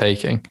be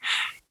undertaking.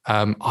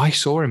 I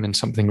saw him in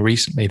something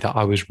recently that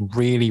I was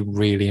really,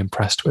 really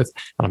impressed with,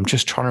 and I'm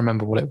just trying to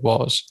remember what it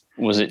was.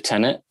 Was it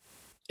Tenet?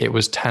 It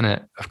was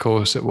Tenet, of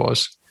course it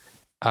was.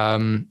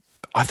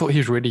 I thought he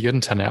was really good in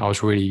Tenet. I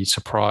was really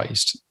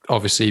surprised.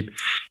 Obviously,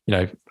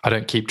 I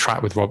don't keep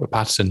track with Robert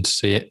Pattinson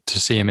to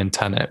see him in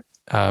Tenet,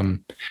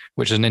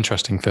 which is an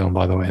interesting film,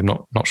 by the way. I'm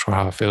not sure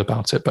how I feel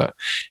about it, but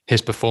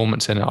his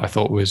performance in it I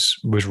thought was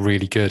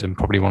really good, and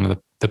probably one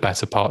of the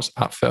better parts of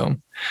that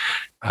film.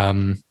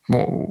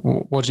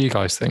 What do you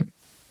guys think?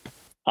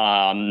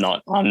 I'm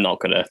not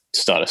going to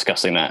start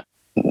discussing that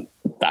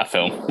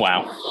film.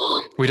 Wow.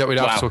 We don't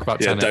have to talk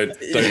about Tenet.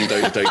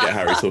 Don't get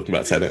Harry talking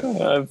about Tenet.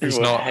 It's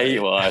not.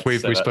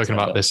 We've spoken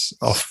about this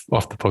off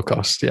the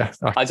podcast. Yeah.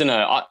 I don't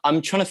know.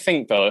 I'm trying to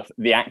think though of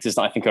the actors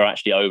that I think are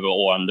actually over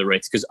or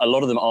underrated, because a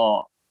lot of them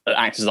are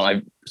actors that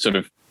I sort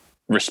of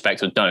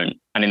respect or don't,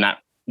 and in that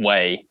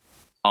way,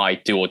 I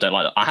do or don't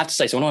like them. I have to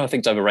say, someone I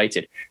think is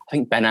overrated. I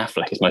think Ben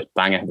Affleck is my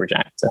bang average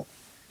actor.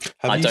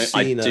 I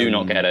do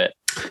not get it.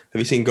 Have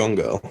you seen Gone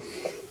Girl?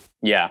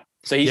 Yeah.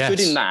 So he's good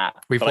in that.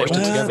 We've watched it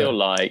together. I feel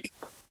like,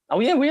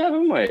 we have,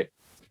 haven't we?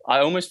 I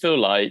almost feel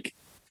like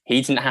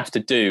he didn't have to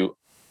do.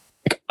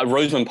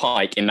 Rosamund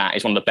Pike in that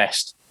is one of the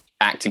best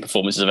acting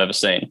performances I've ever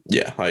seen.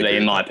 Yeah, I agree.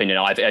 In my opinion,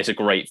 I think it's a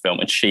great film,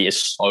 and she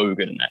is so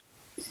good in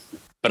it.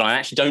 But I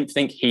actually don't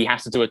think he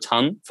has to do a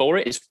ton for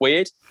it. It's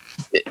weird.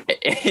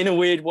 In a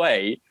weird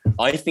way,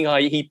 I think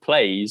he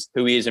plays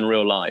who he is in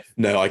real life.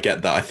 No, I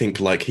get that. I think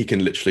like he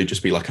can literally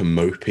just be like a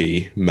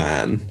mopey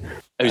man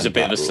who's a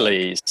bit of a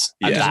sleaze.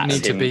 Yeah.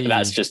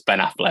 That's just Ben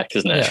Affleck,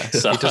 isn't it? Yeah,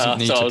 so I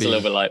was a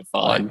little bit like,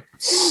 fine.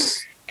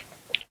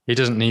 He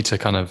doesn't need to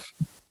kind of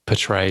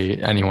portray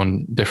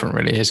anyone different,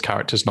 really. His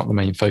character's not the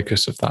main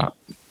focus of that.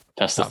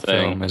 That's the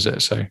thing, film, is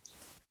it? So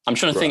I'm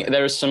trying to think.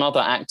 There are some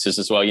other actors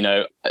as well.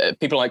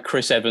 People like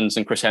Chris Evans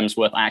and Chris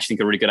Hemsworth, I actually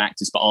think are really good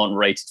actors, but aren't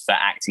rated for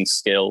acting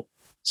skill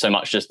so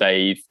much as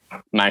they've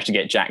managed to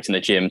get jacked in the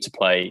gym to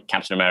play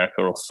Captain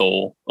America or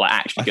Thor. Like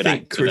actually good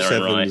actors. Chris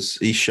Evans,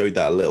 he showed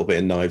that a little bit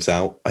in Knives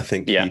Out. I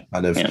think he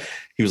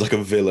was like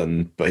a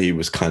villain, but he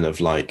was kind of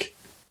like,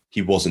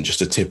 he wasn't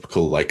just a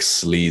typical like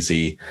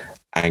sleazy,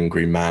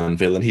 angry man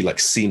villain. He like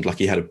seemed like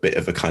he had a bit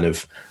of a kind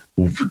of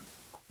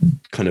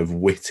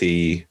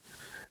witty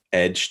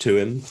edge to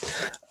him,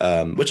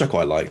 which I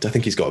quite liked. I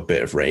think he's got a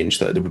bit of range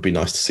that it would be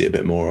nice to see a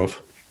bit more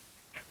of.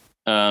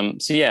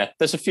 So yeah,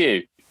 there's a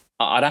few.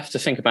 I'd have to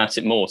think about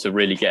it more to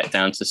really get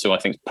down to who I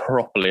think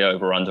properly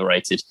over or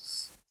underrated.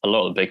 A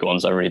lot of the big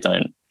ones I really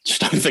don't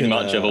think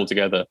much of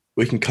altogether.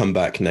 We can come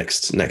back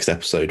next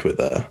episode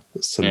with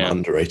some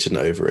underrated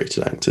and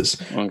overrated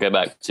actors. I'll get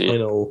back to you.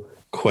 Final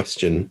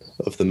question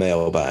of the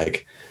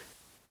mailbag.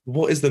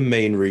 What is the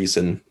main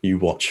reason you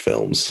watch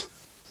films?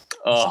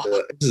 This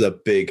is a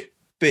big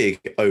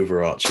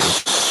overarching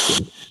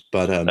question,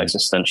 but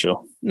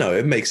existential. No,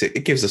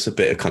 it gives us a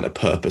bit of kind of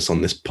purpose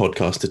on this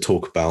podcast to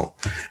talk about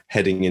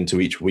heading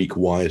into each week.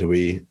 Why do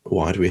we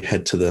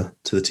head to the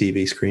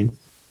TV screen?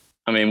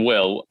 I mean,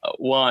 Will,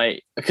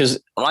 why?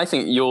 Because I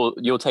think your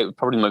take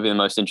probably might be the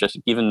most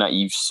interesting, given that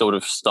you've sort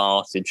of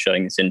started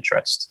showing this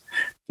interest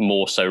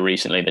more so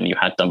recently than you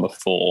had done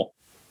before.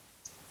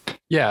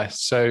 Yeah,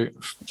 so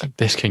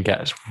this can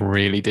get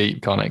really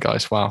deep, can't it,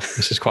 guys? Wow,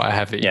 this is quite a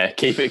heavy. Yeah,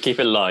 keep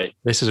it light.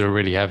 This is a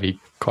really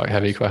quite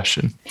heavy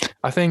question.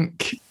 I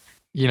think,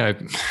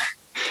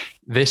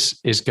 this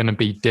is going to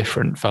be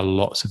different for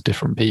lots of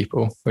different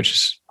people, which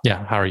is,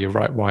 Harry, you're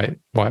right. Why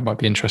it might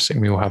be interesting.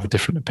 We all have a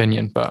different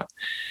opinion, but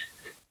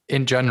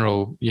in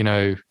general,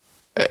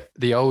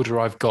 the older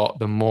I've got,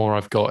 the more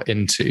I've got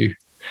into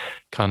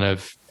kind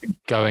of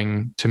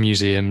going to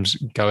museums,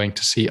 going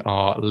to see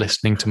art,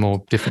 listening to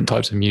more different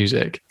types of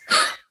music.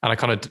 And I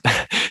kind of,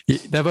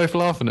 they're both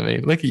laughing at me.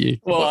 Look at you.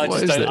 Well,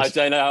 I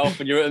don't know how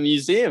often you're at a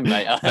museum,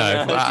 mate. I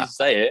don't know how you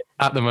say it.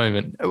 At the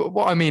moment,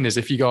 what I mean is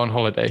if you go on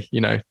holiday,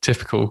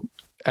 typical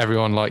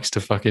everyone likes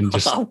to fucking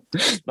just Not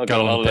go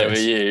gonna on hold the over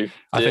piss. you.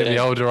 I think the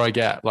older I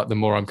get, like the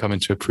more I'm coming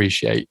to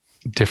appreciate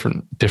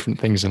different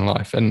things in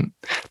life, and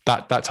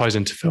that ties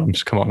into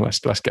films. Come on, let's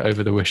get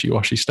over the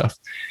wishy-washy stuff.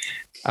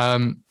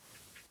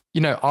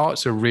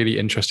 Art's a really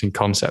interesting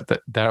concept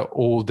that they're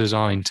all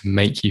designed to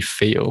make you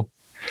feel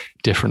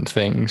different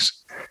things.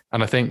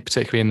 And I think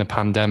particularly in the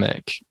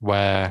pandemic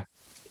where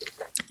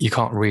you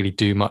can't really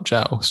do much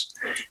else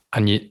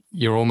and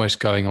you're almost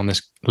going on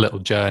this little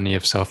journey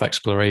of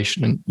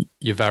self-exploration, and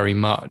you very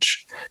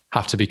much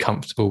have to be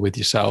comfortable with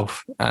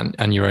yourself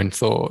and your own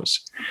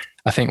thoughts.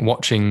 I think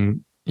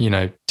watching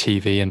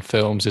TV and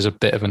films is a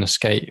bit of an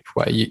escape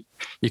where you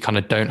kind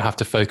of don't have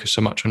to focus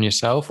so much on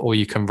yourself, or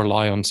you can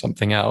rely on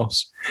something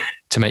else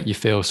to make you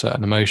feel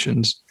certain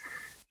emotions.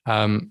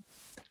 And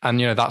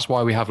that's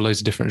why we have loads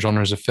of different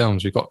genres of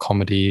films. We've got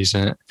comedies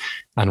and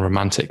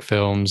romantic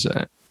films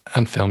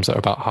and films that are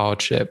about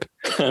hardship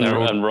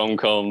and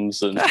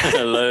rom-coms and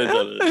loads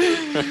of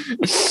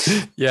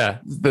it. Yeah,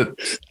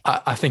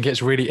 I think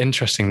it's really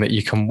interesting that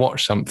you can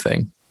watch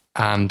something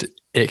and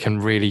it can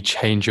really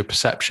change your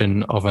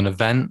perception of an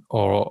event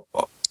or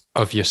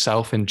of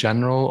yourself in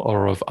general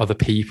or of other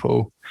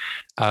people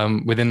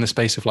within the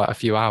space of like a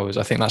few hours.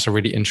 I think that's a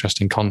really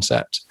interesting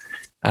concept.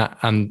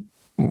 And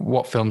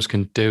what films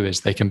can do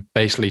is they can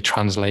basically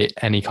translate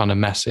any kind of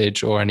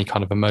message or any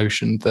kind of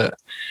emotion that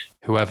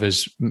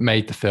whoever's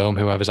made the film,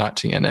 whoever's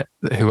acting in it,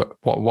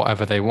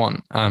 whatever they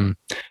want. I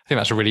think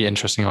that's a really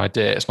interesting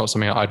idea. It's not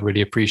something I'd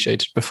really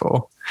appreciated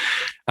before.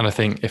 And I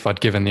think if I'd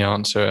given the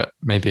answer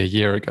maybe a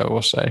year ago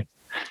or so,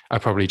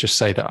 I'd probably just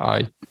say that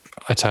I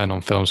turn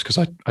on films because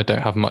I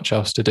don't have much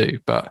else to do.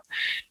 But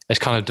it's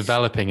kind of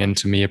developing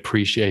into me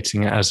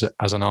appreciating it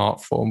as an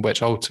art form,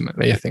 which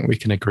ultimately I think we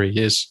can agree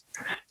is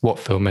what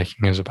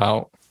filmmaking is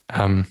about.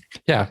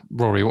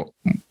 Rory,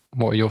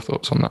 what are your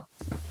thoughts on that?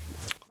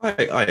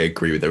 I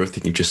agree with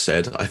everything you just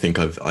said. I think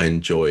I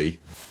enjoy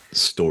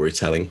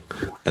storytelling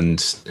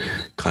and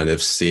kind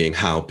of seeing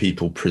how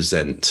people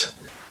present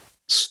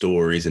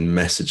stories and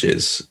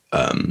messages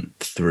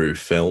through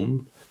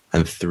film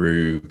and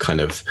through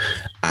kind of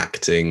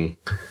acting.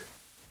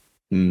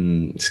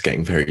 It's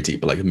getting very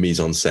deep, like mise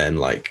en scène,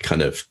 like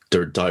kind of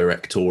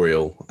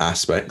directorial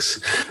aspects.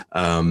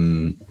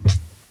 And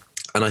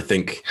I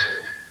think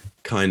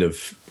kind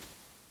of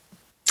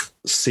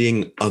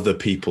seeing other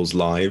people's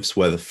lives,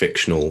 whether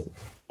fictional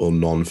or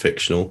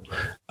non-fictional.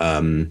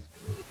 Like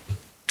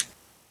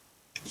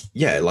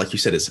you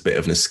said, it's a bit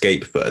of an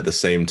escape, but at the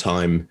same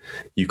time,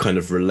 you kind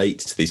of relate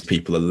to these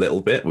people a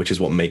little bit, which is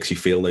what makes you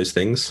feel those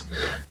things.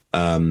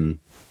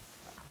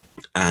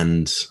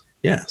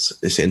 Yes,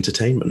 it's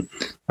entertainment.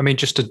 I mean,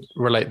 just to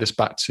relate this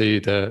back to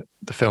the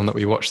film that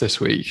we watched this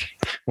week,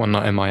 One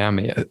Night in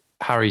Miami,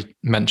 Harry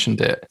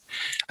mentioned it.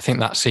 I think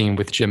that scene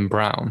with Jim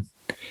Brown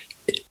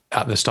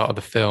at the start of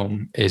the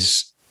film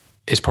is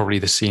probably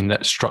the scene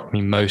that struck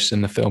me most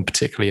in the film,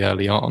 particularly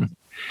early on.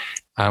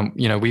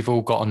 We've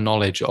all got a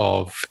knowledge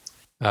of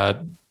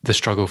the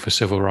struggle for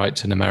civil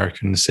rights in America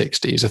in the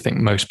 60s. I think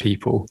most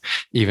people,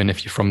 even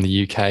if you're from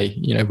the UK,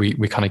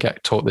 we kind of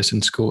get taught this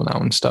in school now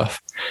and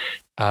stuff.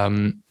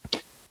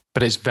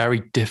 But it's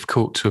very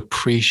difficult to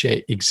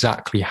appreciate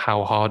exactly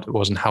how hard it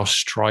was and how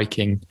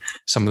striking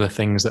some of the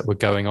things that were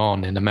going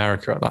on in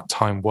America at that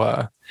time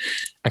were.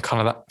 And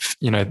kind of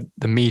that,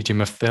 the medium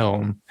of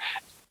film,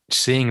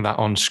 seeing that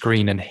on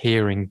screen and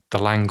hearing the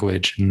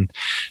language and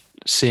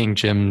seeing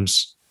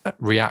Jim's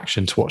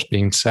reaction to what's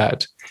being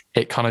said,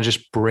 it kind of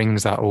just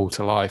brings that all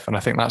to life. And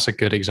I think that's a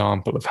good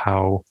example of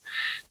how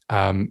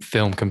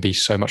film can be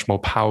so much more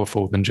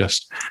powerful than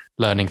just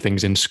learning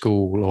things in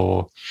school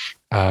or,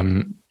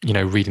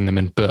 reading them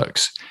in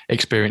books,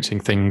 experiencing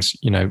things,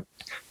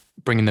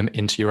 bringing them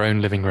into your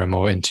own living room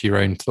or into your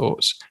own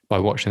thoughts by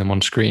watching them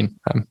on screen.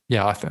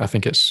 I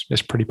think it's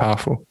pretty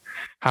powerful.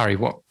 Harry,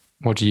 what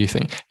do you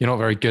think? You're not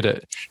very good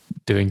at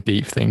doing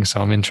deep things, so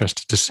I'm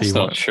interested to see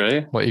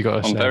what you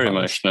got to say. I'm very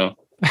emotional.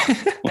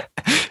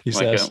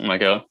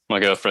 My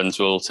girlfriends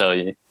will tell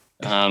you.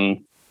 For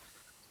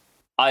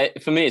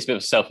me, it's a bit of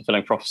a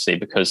self-fulfilling prophecy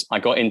because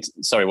when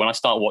I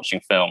start watching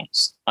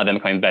films, I then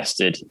become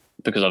invested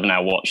because I've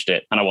now watched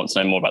it and I want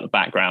to know more about the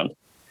background,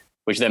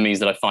 which then means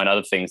that I find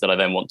other things that I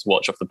then want to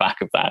watch off the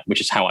back of that,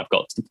 which is how I've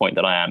got to the point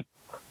that I am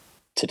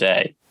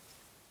today.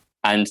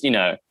 And,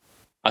 I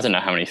don't know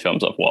how many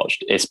films I've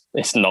watched. It's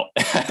not,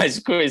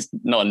 it's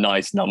not a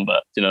nice number.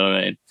 Do you know what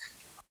I mean?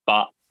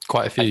 But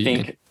quite a few. I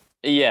think,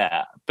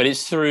 but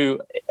it's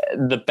through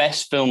the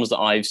best films that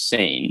I've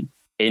seen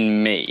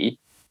in me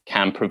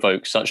can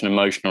provoke such an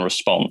emotional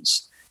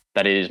response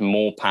that it is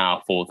more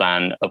powerful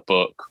than a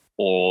book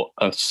or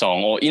a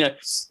song, or,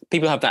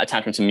 people have that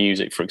attachment to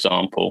music, for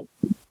example,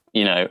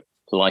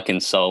 like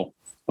in Soul,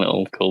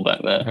 little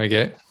callback there.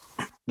 Okay.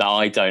 That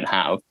I don't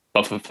have.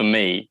 But for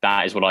me,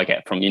 that is what I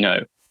get from,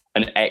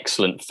 an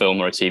excellent film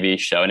or a TV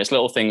show. And it's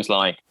little things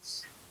like,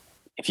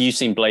 if you've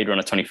seen Blade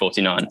Runner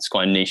 2049, it's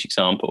quite a niche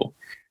example.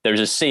 There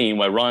is a scene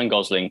where Ryan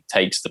Gosling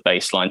takes the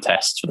baseline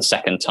test for the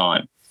second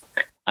time,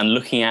 and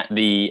looking at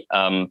the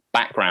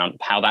background,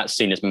 how that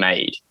scene is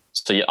made.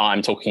 So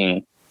I'm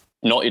talking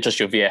not just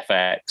your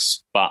VFX,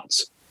 but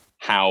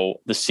how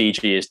the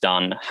CG is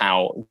done,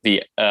 how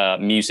the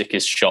music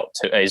is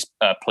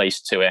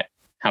placed to it,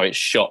 how it's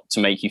shot to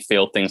make you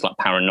feel things like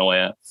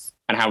paranoia,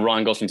 and how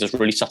Ryan Gosling does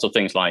really subtle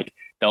things like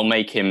they'll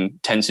make him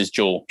tense his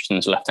jaw just on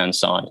his left-hand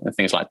side and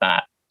things like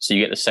that. So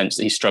you get the sense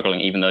that he's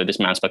struggling, even though this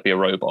man's supposed to be a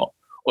robot,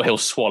 or he'll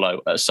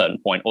swallow at a certain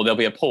point, or there'll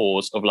be a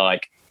pause of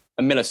like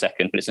a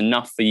millisecond, but it's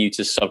enough for you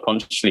to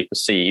subconsciously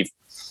perceive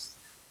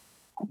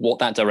what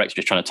that director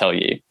is trying to tell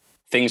you.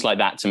 Things like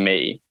that, to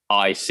me,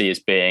 I see as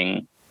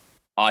being,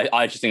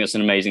 I just think that's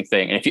an amazing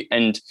thing.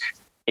 And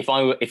if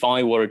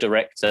I were a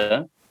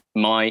director,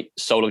 my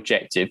sole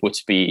objective would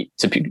be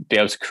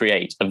able to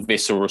create a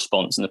visceral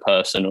response in the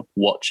person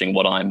watching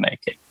what I'm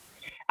making.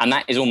 And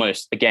that is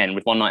almost, again,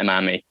 with One Night in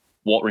Miami,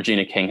 what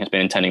Regina King has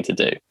been intending to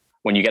do.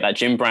 When you get that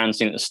Jim Brown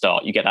scene at the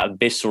start, you get that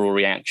visceral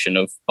reaction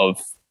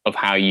of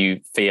how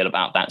you feel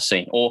about that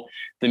scene. Or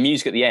the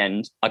music at the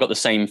end, I got the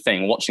same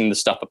thing, watching the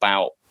stuff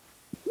about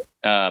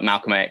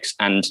Malcolm X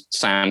and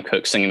Sam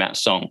Cooke singing that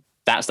song.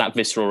 That's that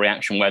visceral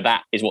reaction where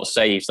that is what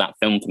saves that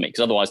film for me.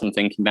 Because otherwise I'm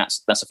thinking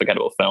that's a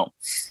forgettable film.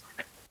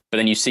 But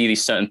then you see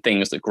these certain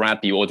things that grab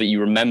you or that you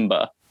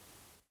remember,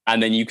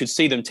 and then you could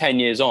see them 10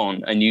 years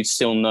on and you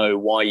still know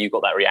why you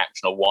got that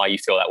reaction or why you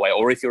feel that way,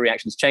 or if your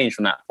reactions change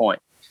from that point.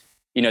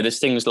 You know, there's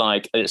things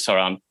like,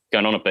 sorry, I'm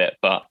going on a bit,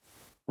 but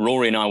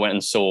Rory and I went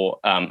and saw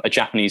a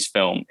Japanese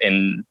film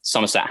in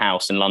Somerset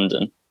House in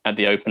London at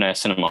the open air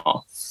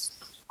cinema.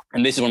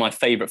 And this is one of my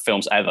favorite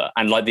films ever.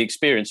 And like the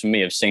experience for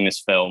me of seeing this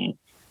film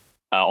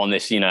on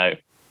this, you know,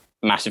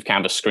 massive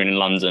canvas screen in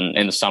London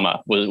in the summer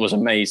was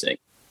amazing.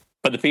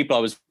 But the people I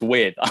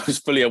was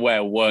fully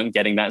aware weren't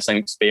getting that same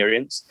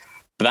experience.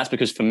 But that's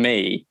because for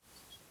me,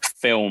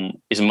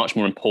 film is a much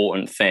more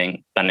important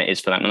thing than it is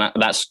for them. And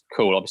that's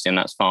cool, obviously, and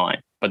that's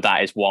fine. But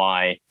that is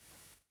why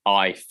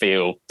I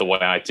feel the way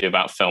I do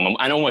about film,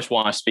 and almost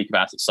why I speak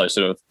about it so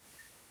sort of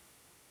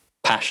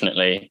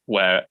passionately,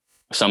 where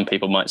some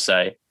people might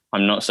say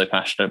I'm not so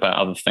passionate about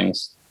other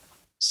things.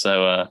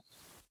 So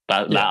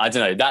I don't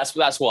know.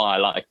 That's why I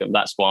like them.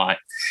 That's why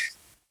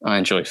I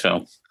enjoy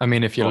film. I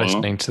mean, if you're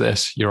listening to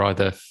this, you're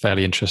either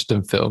fairly interested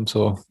in films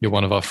or you're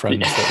one of our friends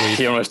that we've...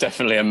 You're almost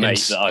definitely a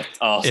mate that I've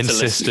asked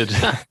insisted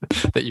to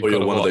listen. that you've or got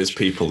you're one watch. of those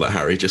people that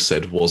Harry just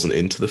said wasn't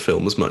into the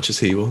film as much as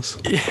he was.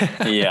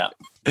 Yeah.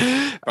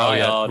 Oh,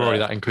 yeah, Rory,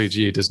 that includes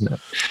you, doesn't it?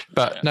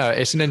 But no,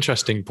 it's an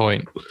interesting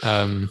point.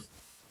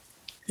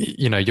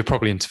 You know, you're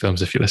probably into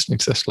films if you're listening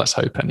to this. Let's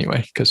hope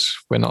anyway, because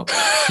we're not,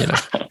 you know...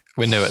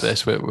 We're new at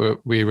this.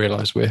 We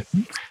realise we're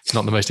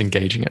not the most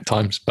engaging at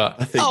times, but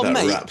I think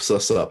that wraps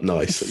us up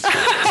nicely.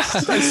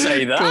 Don't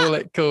say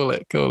that. Cool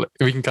it.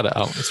 We can cut it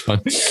out. It's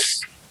fine.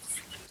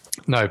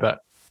 No, but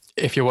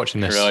if you're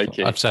watching this,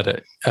 I've said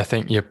it. I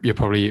think you're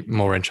probably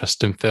more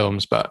interested in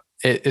films, but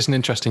it's an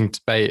interesting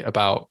debate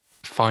about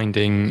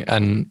finding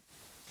and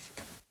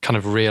kind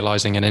of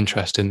realising an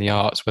interest in the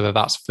arts, whether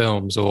that's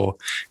films or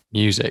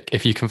music.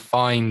 If you can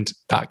find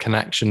that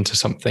connection to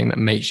something that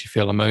makes you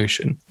feel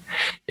emotion,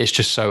 it's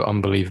just so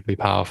unbelievably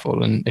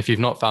powerful. And if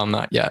you've not found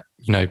that yet,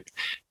 you know,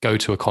 go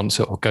to a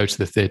concert or go to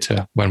the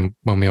theatre when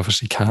we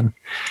obviously can.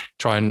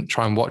 Try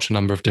and watch a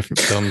number of different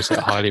films that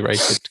are highly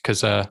rated,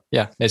 because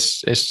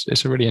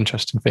it's a really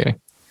interesting feeling.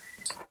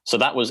 So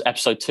that was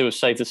episode 2 of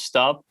Save the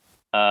Stub.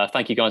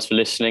 Thank you guys for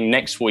listening.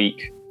 Next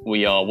week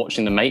we are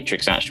watching The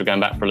Matrix. Actually, we're going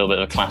back for a little bit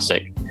of a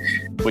classic,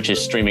 which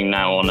is streaming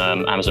now on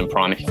Amazon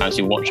Prime if you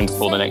fancy watching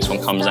before the next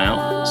one comes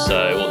out.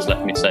 So what's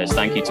left for me to say is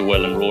thank you to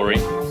Will and Rory,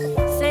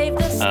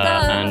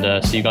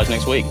 and see you guys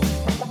next week.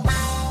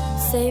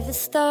 Save the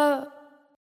stub.